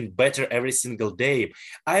and better every single day.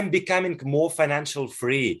 I'm becoming more financial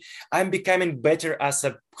free. I'm becoming better as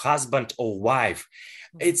a husband or wife.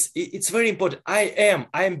 It's very important. I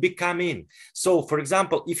am becoming. So, for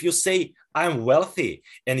example, if you say I'm wealthy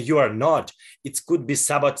and you are not, it could be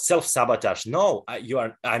self-sabotage. No,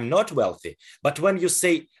 I'm not wealthy. But when you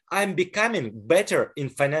say I'm becoming better in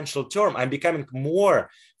financial term, I'm becoming more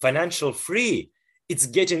financial free, it's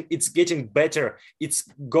getting better. It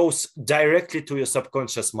goes directly to your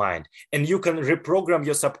subconscious mind, and you can reprogram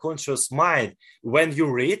your subconscious mind when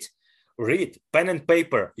you read pen and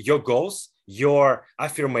paper, your goals, your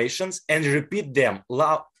affirmations, and repeat them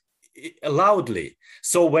loudly.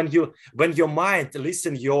 So when your mind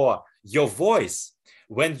listen your voice,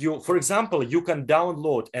 when you, for example, you can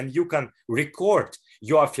download and you can record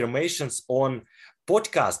your affirmations on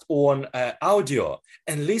podcast, on audio,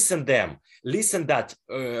 and listen that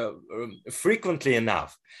frequently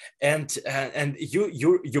enough, and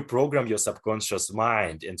you program your subconscious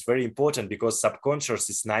mind. And it's very important, because subconscious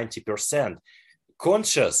is 90%,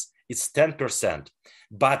 conscious is 10%.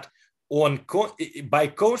 But by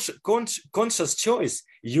conscious choice,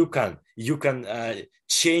 you can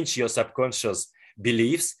change your subconscious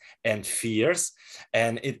beliefs and fears.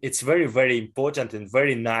 And it's very, very important and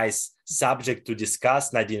very nice subject to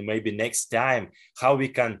discuss, Nadine, maybe next time, how we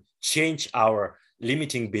can change our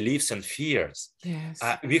limiting beliefs and fears. Yes.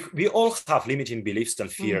 We all have limiting beliefs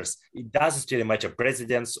and fears. It doesn't really matter,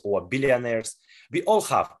 presidents or billionaires. We all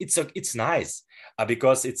have. It's nice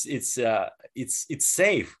because it's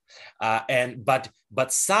safe.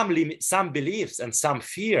 But some beliefs and some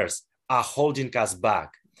fears are holding us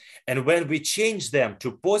back. And when we change them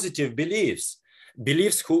to positive beliefs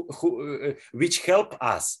which help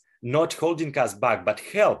us, not holding us back, but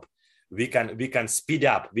help, we can speed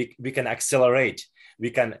up, we can accelerate,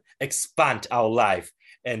 we can expand our life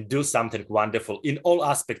and do something wonderful in all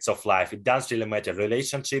aspects of life. It doesn't really matter,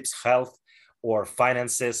 relationships, health, or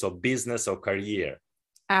finances, or business, or career.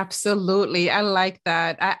 Absolutely. I like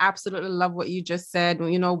that. I absolutely love what you just said.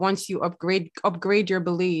 You know, once you upgrade your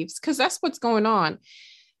beliefs, because that's what's going on.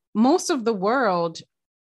 Most of the world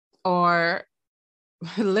are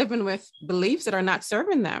living with beliefs that are not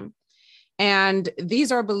serving them. And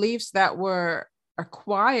these are beliefs that were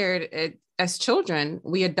acquired as children.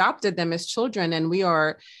 We adopted them as children, and we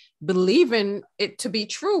are believing it to be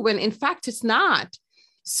true when in fact it's not.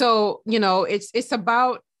 So, you know, it's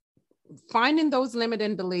about finding those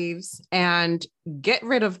limiting beliefs and get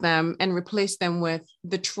rid of them and replace them with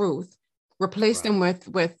the truth. Replace them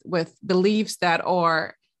with beliefs that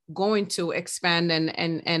are going to expand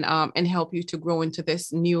and help you to grow into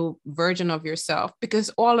this new version of yourself, because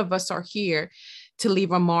all of us are here to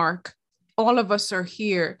leave a mark. All of us are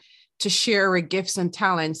here to share our gifts and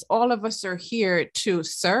talents. All of us are here to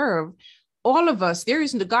serve. all of us,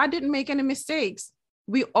 God didn't make any mistakes.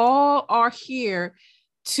 We all are here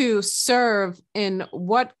to serve in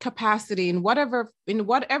what capacity, in whatever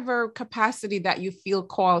capacity that you feel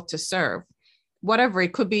called to serve. Whatever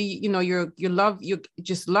it could be, you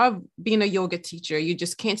just love being a yoga teacher. You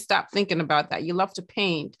just can't stop thinking about that. You love to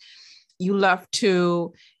paint. You love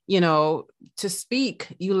to, to speak.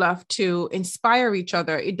 You love to inspire each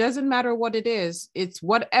other. It doesn't matter what it is. It's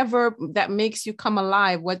whatever that makes you come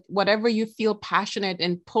alive, whatever you feel passionate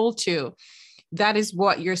and pulled to, that is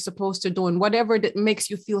what you're supposed to do. And whatever that makes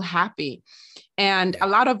you feel happy. And a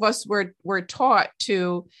lot of us were taught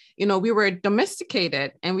to, we were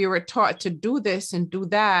domesticated and we were taught to do this and do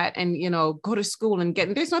that and, go to school and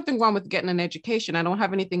there's nothing wrong with getting an education. I don't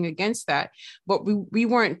have anything against that, but we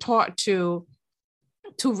weren't taught to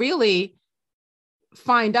really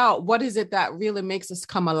find out what is it that really makes us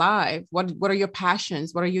come alive. What are your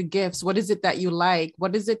passions? What are your gifts? What is it that you like?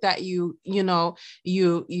 What is it that you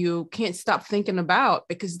can't stop thinking about,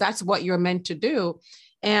 because that's what you're meant to do.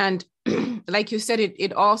 And like you said,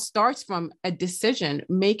 it all starts from a decision,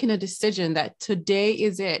 making a decision that today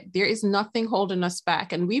is it. There is nothing holding us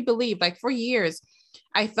back. And we believe, like for years,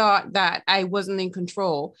 I thought that I wasn't in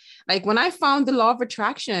control. Like when I found the law of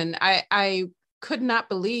attraction, I could not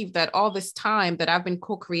believe that all this time that I've been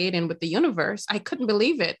co-creating with the universe, I couldn't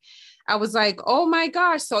believe it. I was like, oh my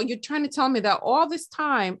gosh. So you're trying to tell me that all this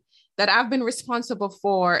time that I've been responsible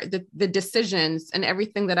for the decisions and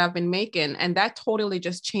everything that I've been making. And that totally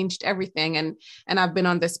just changed everything. And I've been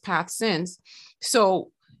on this path since.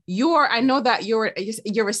 So I know that you're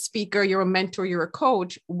a speaker, you're a mentor, you're a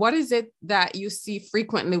coach. What is it that you see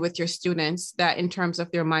frequently with your students that in terms of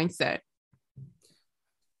their mindset?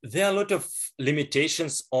 There are a lot of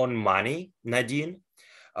limitations on money, Nadine.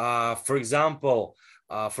 For example,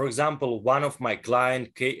 one of my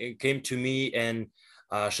clients came to me and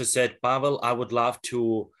she said, Pavel, I would love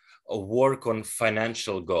to work on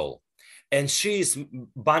financial goal. And she is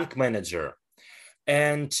bank manager.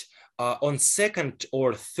 And on second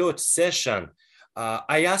or third session,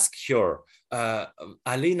 I asked her,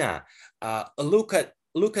 Alina, look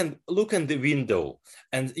in the window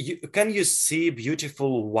and can you see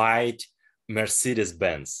beautiful white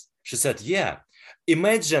Mercedes-Benz? She said, yeah.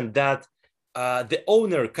 Imagine that the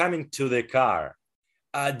owner coming to the car,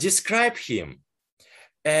 describe him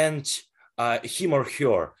and him or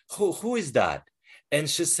her. Who is that? And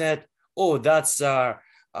she said, oh, that's a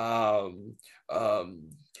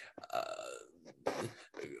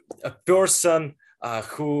person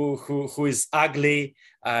who is ugly.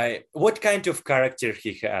 What kind of character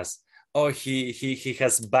he has? Oh, he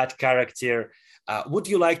has bad character. Would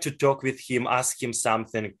you like to talk with him, ask him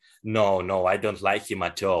something? No, I don't like him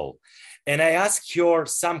at all. And I asked her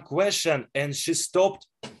some question and she stopped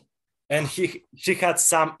and she had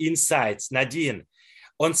some insights. Nadine,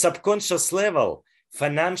 on subconscious level,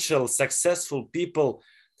 financial successful people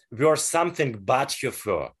were something bad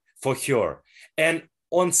for her. And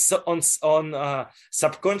on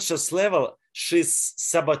subconscious level, she's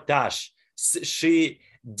sabotage. She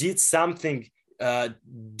did something.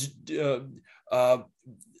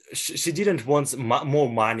 She didn't want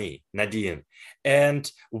more money, Nadine.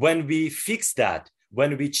 And when we fix that,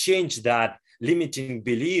 when we change that limiting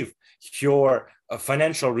belief, her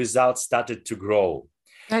financial results started to grow.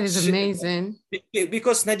 That is amazing.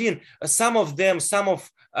 Because Nadine, some of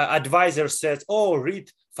advisors said, oh, read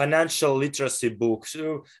financial literacy books,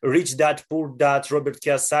 Rich Dad, Poor Dad, Robert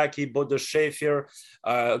Kiyosaki, Bodo Schaefer,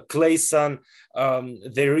 Clayson,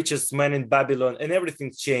 The Richest Man in Babylon, and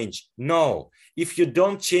everything changed. No, if you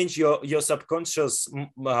don't change your subconscious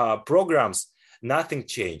programs, nothing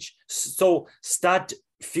change. So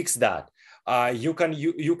fix that. You can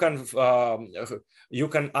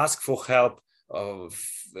ask for help of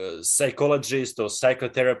psychologist or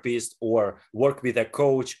psychotherapist, or work with a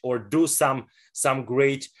coach, or do some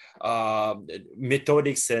great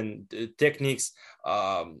methodics and techniques.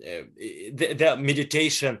 The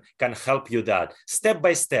meditation can help you that step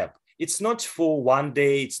by step. It's not for one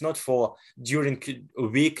day. It's not for during a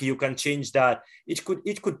week. You can change that. It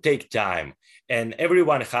could take time, and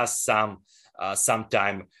everyone has some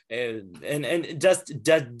time. And just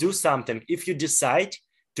do something. If you decide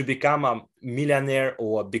to become a millionaire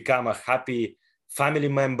or become a happy family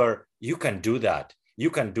member, you can do that.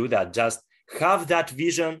 Just have that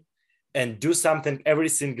vision and do something every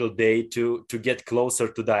single day to get closer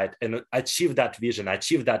to that and achieve that vision,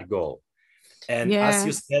 achieve that goal. And as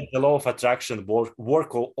you said, the law of attraction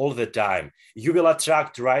work all the time. You will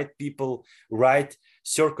attract right people, right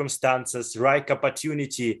circumstances, right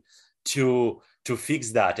opportunity to to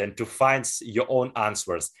fix that and to find your own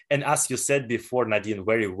answers. And as you said before, Nadine,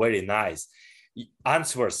 very, very nice.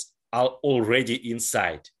 Answers are already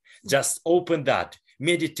inside. Just open that,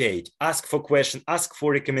 meditate, ask for questions, ask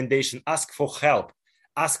for recommendation, ask for help.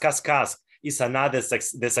 Ask is another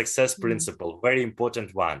the success principle, very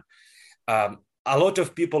important one. A lot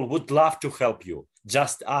of people would love to help you.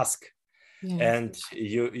 Just ask, and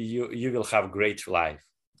you will have great life.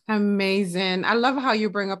 Amazing. I love how you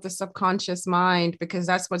bring up the subconscious mind, because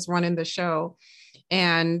that's what's running the show.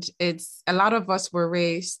 And it's a lot of us were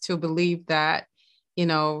raised to believe that, you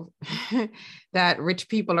know, that rich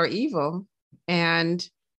people are evil. And,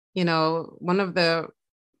 you know,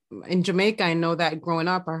 in Jamaica, I know that growing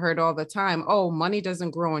up, I heard all the time, oh, money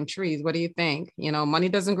doesn't grow on trees. What do you think? You know, money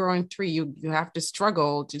doesn't grow on tree. You have to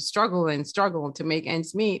struggle to make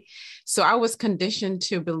ends meet. So I was conditioned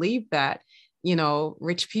to believe that, you know,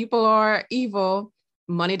 rich people are evil,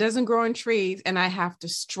 money doesn't grow on trees, and I have to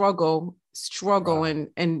struggle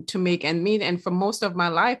and to make ends meet. And for most of my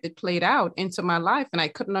life, it played out into my life, and I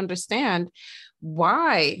couldn't understand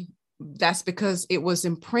why. That's because it was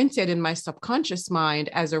imprinted in my subconscious mind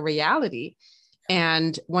as a reality.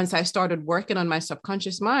 And once I started working on my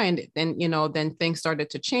subconscious mind, then things started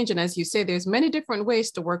to change. And as you say, there's many different ways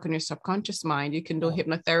to work on your subconscious mind. You can do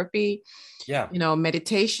hypnotherapy,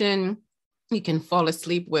 meditation. You can fall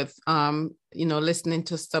asleep with, listening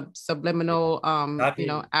to subliminal,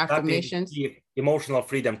 affirmations. Emotional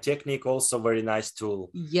freedom technique, also very nice tool.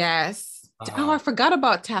 Yes. Oh, I forgot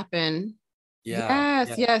about tapping.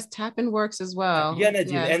 Yes, tapping works as well. Yeah,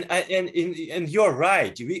 Nadine, and you're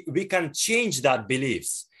right. We can change that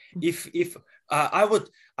beliefs. If I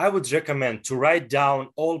would recommend to write down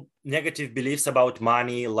all negative beliefs about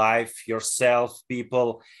money, life, yourself,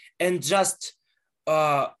 people, and just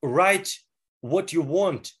write what you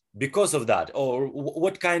want because of that, or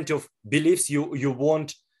what kind of beliefs you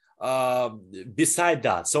want beside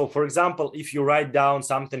that. So, for example, if you write down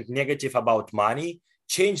something negative about money,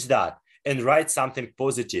 change that and write something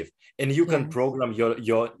positive, and you can program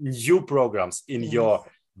your new programs in your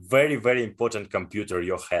very, very important computer,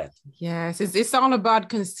 your head. Yes, it's all about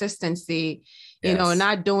consistency, you know,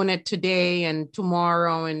 not doing it today and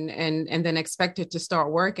tomorrow and then expect it to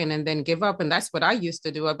start working and then give up. And that's what I used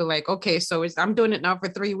to do. I'd be like, okay, so I'm doing it now for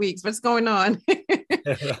 3 weeks. What's going on?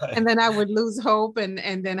 And then I would lose hope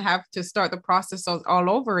and then have to start the process all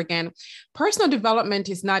over again. Personal development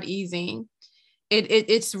is not easy. It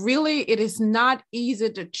is not easy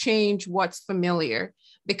to change what's familiar,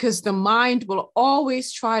 because the mind will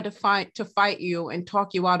always try to fight you and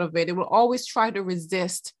talk you out of it. It will always try to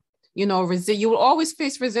resist, you will always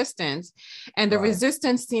face resistance, and the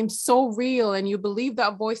resistance seems so real. And you believe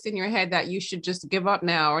that voice in your head that you should just give up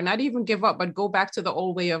now, or not even give up, but go back to the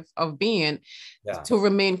old way of being to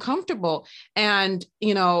remain comfortable. And,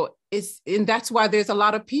 and that's why there's a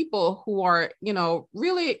lot of people who are,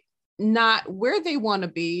 really not where they want to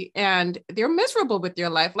be, and they're miserable with their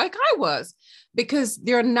life, like I was, because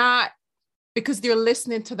they're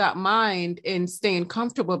listening to that mind and staying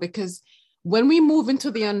comfortable. Because when we move into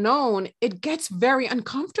the unknown, it gets very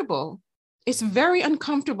uncomfortable. It's very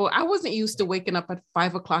uncomfortable. I wasn't used to waking up at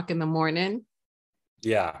 5 o'clock in the morning.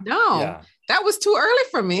 That was too early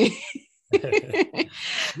for me.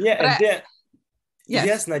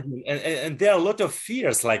 Yes, Nadine, and there are a lot of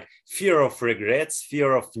fears, like fear of regrets,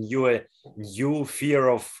 fear of new fear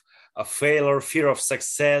of failure, fear of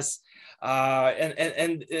success,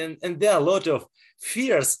 and there are a lot of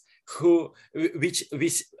fears which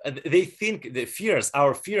they think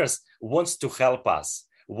our fears wants to help us,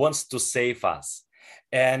 wants to save us.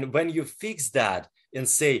 And when you fix that and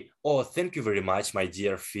say, oh, thank you very much, my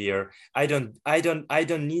dear fear, I don't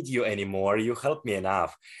need you anymore, you help me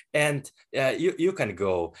enough, and you can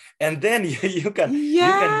go, and then you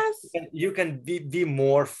can be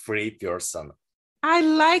more free person. I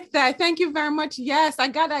like that. Thank you very much. Yes, I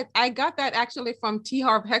got that actually from T.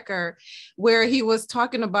 Harv Eker, where he was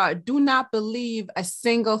talking about do not believe a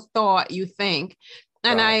single thought you think.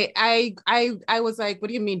 And I was like, what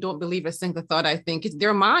do you mean don't believe a single thought I think?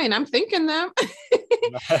 They're mine. I'm thinking them.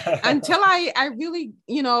 Until I really,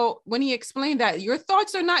 when he explained that your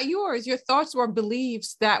thoughts are not yours. Your thoughts were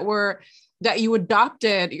beliefs that you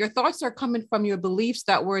adopted. Your thoughts are coming from your beliefs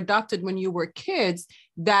that were adopted when you were kids,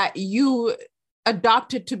 that you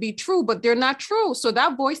adopted to be true, but they're not true. So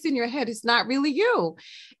that voice in your head is not really you.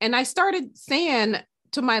 And I started saying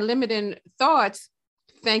to my limiting thoughts,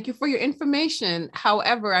 thank you for your information.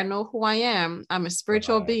 However, I know who I am. I'm a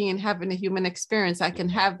spiritual being having a human experience. I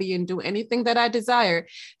can be and do anything that I desire.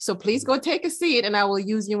 So please go take a seat and I will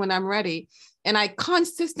use you when I'm ready. And I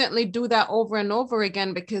consistently do that over and over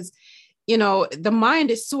again, because, the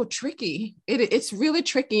mind is so tricky. It's really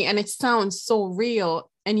tricky, and it sounds so real.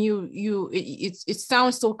 And it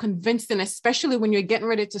sounds so convincing, especially when you're getting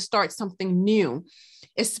ready to start something new,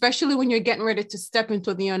 especially when you're getting ready to step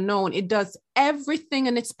into the unknown. It does everything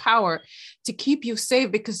in its power to keep you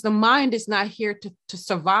safe, because the mind is not here to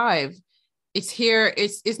survive.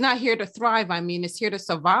 It's not here to thrive. I mean, it's here to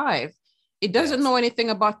survive. It doesn't know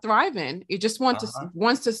anything about thriving. It just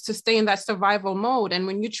wants us to stay in that survival mode. And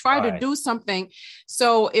when you try to do something,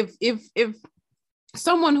 so if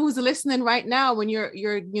someone who's listening right now, when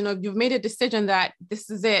you've made a decision that this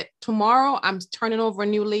is it, tomorrow I'm turning over a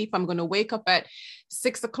new leaf. I'm going to wake up at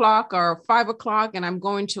 6 o'clock or 5 o'clock, and I'm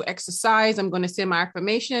going to exercise. I'm going to say my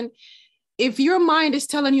affirmation. If your mind is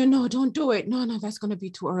telling you, no, don't do it. No, that's going to be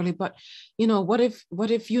too early. But, what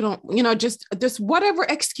if you don't, just whatever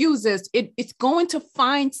excuses, it's going to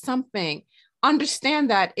find something.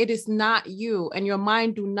 Understand that it is not you, and your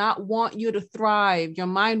mind do not want you to thrive. Your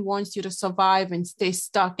mind wants you to survive and stay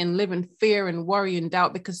stuck and live in fear and worry and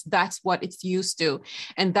doubt, because that's what it's used to.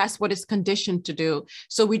 And that's what it's conditioned to do.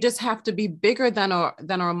 So we just have to be bigger than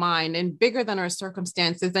our mind and bigger than our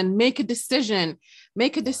circumstances, and make a decision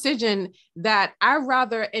that I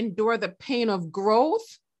rather endure the pain of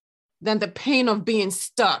growth than the pain of being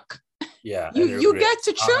stuck. Yeah. You get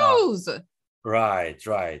to choose. Right.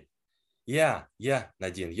 Yeah,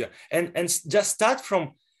 Nadine. Yeah, and just start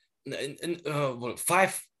from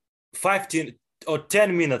 5 or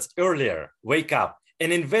 10 minutes earlier. Wake up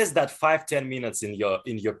and invest that 5-10 minutes in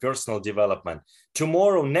your personal development.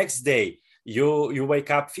 Tomorrow, next day, you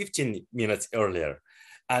wake up 15 minutes earlier,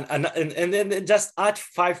 and then just add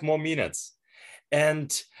 5 more minutes,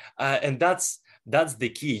 and that's the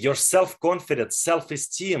key. Your self-confidence,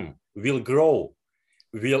 self-esteem will grow,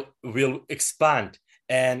 will expand.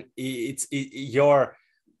 And your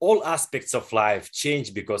all aspects of life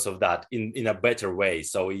change because of that in a better way.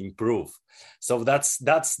 So improve. So that's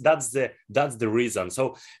the reason.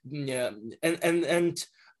 So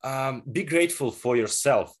be grateful for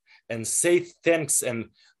yourself, and say thanks, and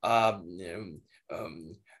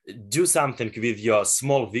do something with your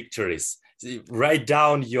small victories. Write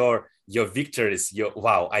down your victories.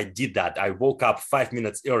 Wow, I did that. I woke up 5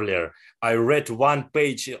 minutes earlier. I read 1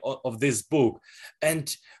 page of this book,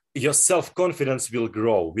 and your self-confidence will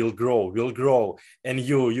grow, and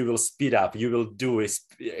you will speed up. You will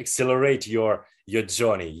accelerate your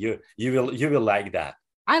journey. You will like that.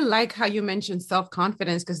 I like how you mentioned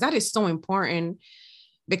self-confidence, because that is so important.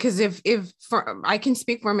 Because I can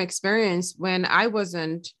speak from experience, when I was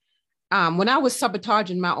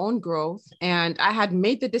sabotaging my own growth, and I had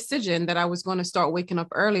made the decision that I was going to start waking up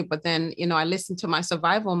early, but then, I listened to my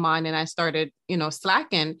survival mind and I started,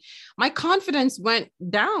 slacking. My confidence went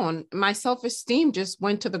down. My self-esteem just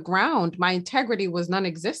went to the ground. My integrity was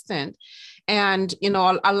non-existent. And,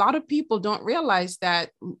 a lot of people don't realize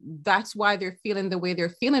that that's why they're feeling the way they're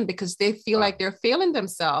feeling, because they feel like they're failing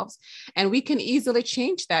themselves. And we can easily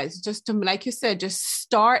change that. It's just like you said, just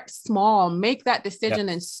start small, make that decision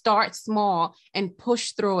and start small and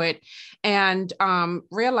push through it. And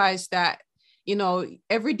realize that,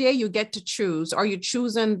 every day you get to choose. Are you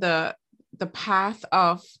choosing the path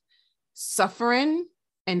of suffering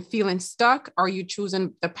and feeling stuck? Are you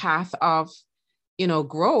choosing the path of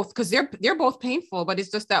growth? Because they're both painful, but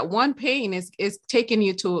it's just that one pain is taking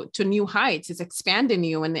you to new heights. It's expanding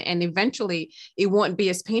you, and eventually it won't be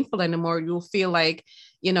as painful anymore. You'll feel like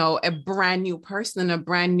a brand new person, a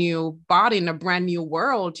brand new body, in a brand new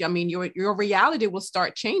world. I mean, your reality will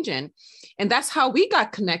start changing. And that's how we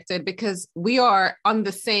got connected, because we are on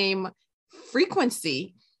the same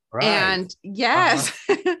frequency. Right. And yes,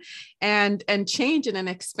 and changing and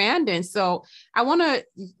expanding. So I want to,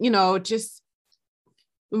 just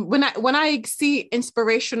when I see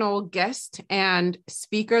inspirational guests and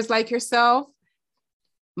speakers like yourself,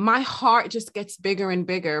 my heart just gets bigger and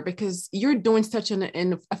bigger, because you're doing such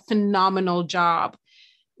a phenomenal job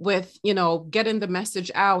with, getting the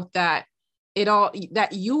message out that that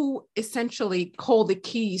you essentially hold the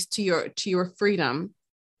keys to your freedom.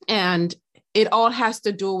 And it all has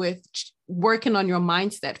to do with working on your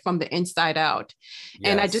mindset from the inside out.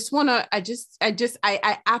 Yes. And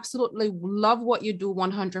I absolutely love what you do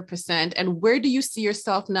 100%. And where do you see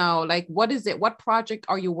yourself now? Like, what project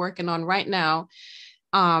are you working on right now?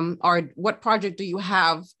 Or what project do you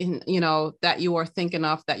have in, that you are thinking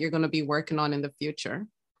of that you're going to be working on in the future?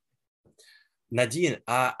 Nadine,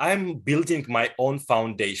 I'm building my own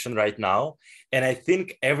foundation right now. And I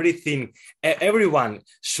think everyone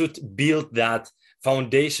should build that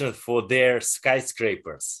foundation for their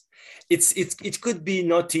skyscrapers. It could be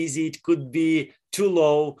not easy. It could be too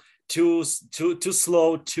low too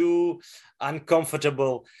slow, too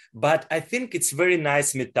uncomfortable. But I think it's very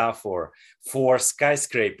nice metaphor for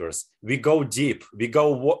skyscrapers. We go deep.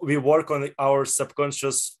 We work on our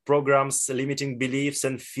subconscious programs, limiting beliefs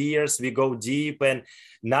and fears. We go deep, and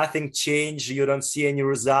nothing changed. You don't see any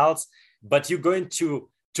results, but you're going to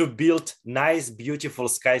build nice, beautiful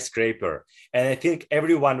skyscraper. And I think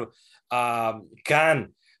everyone can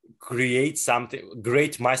create something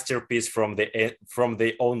great masterpiece from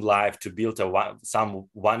their own life to build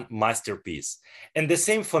one masterpiece. And the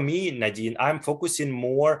same for me, Nadine. I'm focusing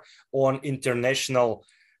more on international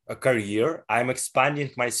career. I'm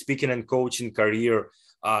expanding my speaking and coaching career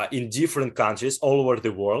in different countries all over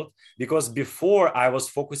the world, because before I was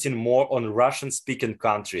focusing more on Russian speaking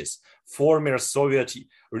countries, former Soviet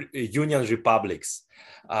Union republics.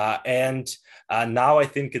 And now I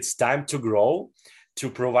think it's time to grow, to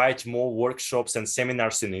provide more workshops and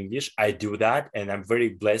seminars in English. I do that, and I'm very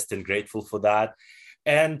blessed and grateful for that.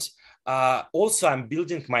 And also I'm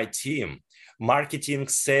building my team, marketing,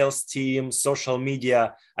 sales team, social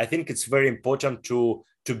media. I think it's very important to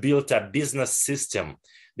build a business system,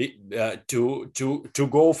 to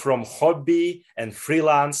go from hobby and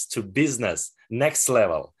freelance to business, next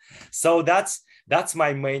level. So that's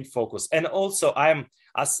my main focus. And also I'm,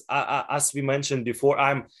 as we mentioned before,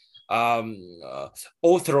 I'm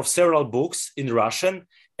author of several books in Russian,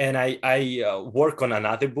 and I work on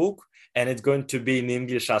another book, and it's going to be in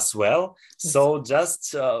English as well. So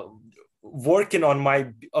just working on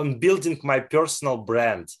building my personal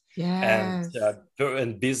brand. Yes.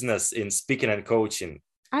 And business in speaking and coaching.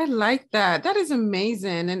 I like that. That is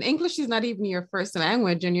amazing. And English is not even your first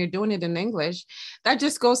language, and you're doing it in English. That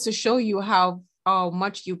just goes to show you how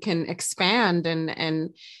much you can expand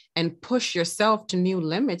and push yourself to new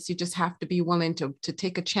limits. You just have to be willing to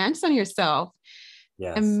take a chance on yourself.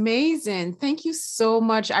 Yes. Amazing. Thank you so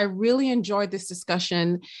much. I really enjoyed this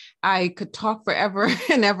discussion. I could talk forever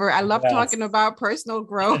and ever. I love talking about personal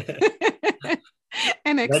growth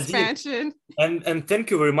and expansion. And thank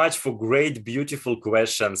you very much for great, beautiful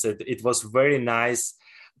questions. It was very nice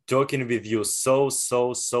talking with you. So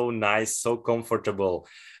nice, so comfortable.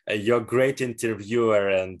 You're a great interviewer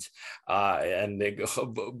and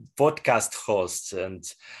podcast host, and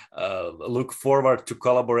look forward to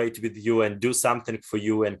collaborate with you and do something for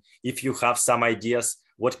you. And if you have some ideas,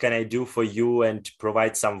 what can I do for you and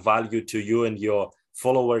provide some value to you and your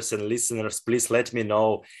followers and listeners, please let me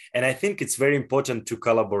know. And I think it's very important to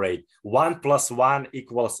collaborate. 1 + 1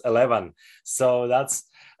 = 11. So that's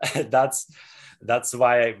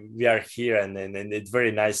why we are here, and it's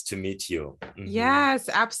very nice to meet you. Mm-hmm. Yes,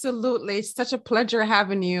 absolutely. It's such a pleasure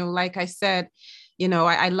having you. Like I said,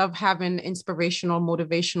 I love having inspirational,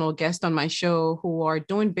 motivational guests on my show who are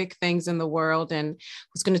doing big things in the world, and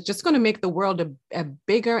who's going to make the world a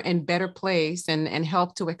bigger and better place, and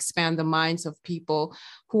help to expand the minds of people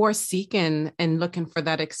who are seeking and looking for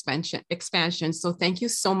that expansion. So thank you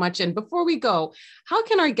so much. And before we go, how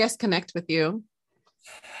can our guests connect with you?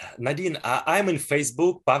 Nadine, I'm in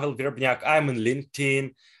Facebook, Pavel Verbniak. I'm in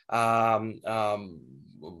LinkedIn.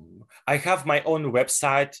 I have my own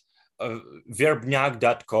website,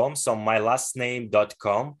 verbniak.com, so my last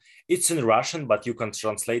name.com. It's in Russian, but you can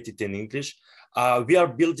translate it in English. We are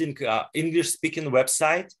building English-speaking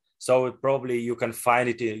website, so probably you can find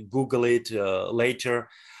it, Google it later.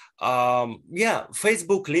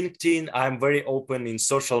 Facebook, LinkedIn. I'm very open in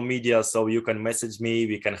social media, so you can message me.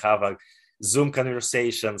 We can have a Zoom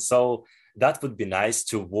conversation. So that would be nice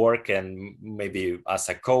to work, and maybe as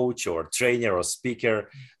a coach or trainer or speaker.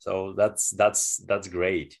 So that's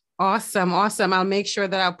great. Awesome. I'll make sure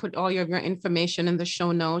that I'll put all of your information in the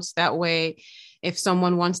show notes. That way, if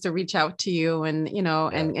someone wants to reach out to you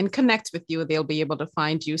and connect with you, they'll be able to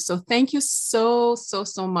find you. So thank you so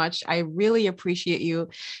much. I really appreciate you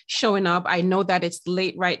showing up. I know that it's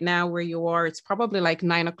late right now where you are. It's probably like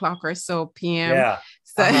 9:00 or so p.m. Yeah.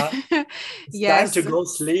 So, yes. Time to go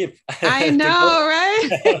sleep. I know,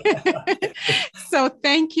 right? So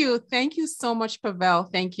thank you so much, Pavel.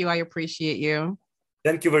 Thank you. I appreciate you.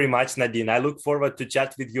 Thank you very much, Nadine. I look forward to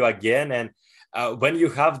chat with you again. And when you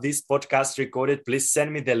have this podcast recorded, please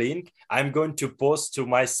send me the link. I'm going to post to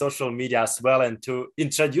my social media as well, and to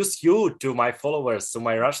introduce you to my followers, to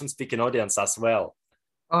my Russian-speaking audience as well.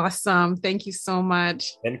 Awesome. Thank you so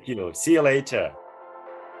much. Thank you. See you later.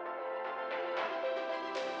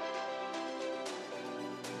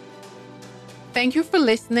 Thank you for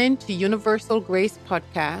listening to Universal Grace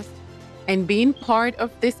Podcast and being part of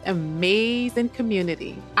this amazing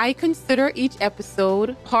community. I consider each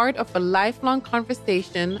episode part of a lifelong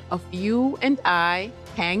conversation of you and I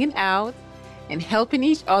hanging out and helping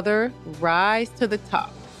each other rise to the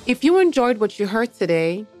top. If you enjoyed what you heard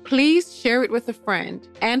today, please share it with a friend.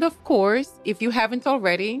 And of course, if you haven't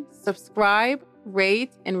already, subscribe,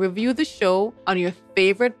 rate, and review the show on your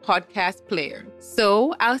favorite podcast player.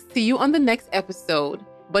 So I'll see you on the next episode.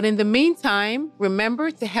 But in the meantime, remember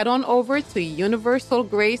to head on over to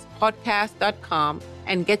universalgracepodcast.com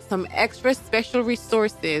and get some extra special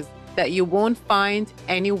resources that you won't find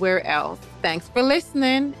anywhere else. Thanks for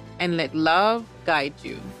listening, and let love guide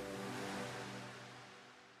you.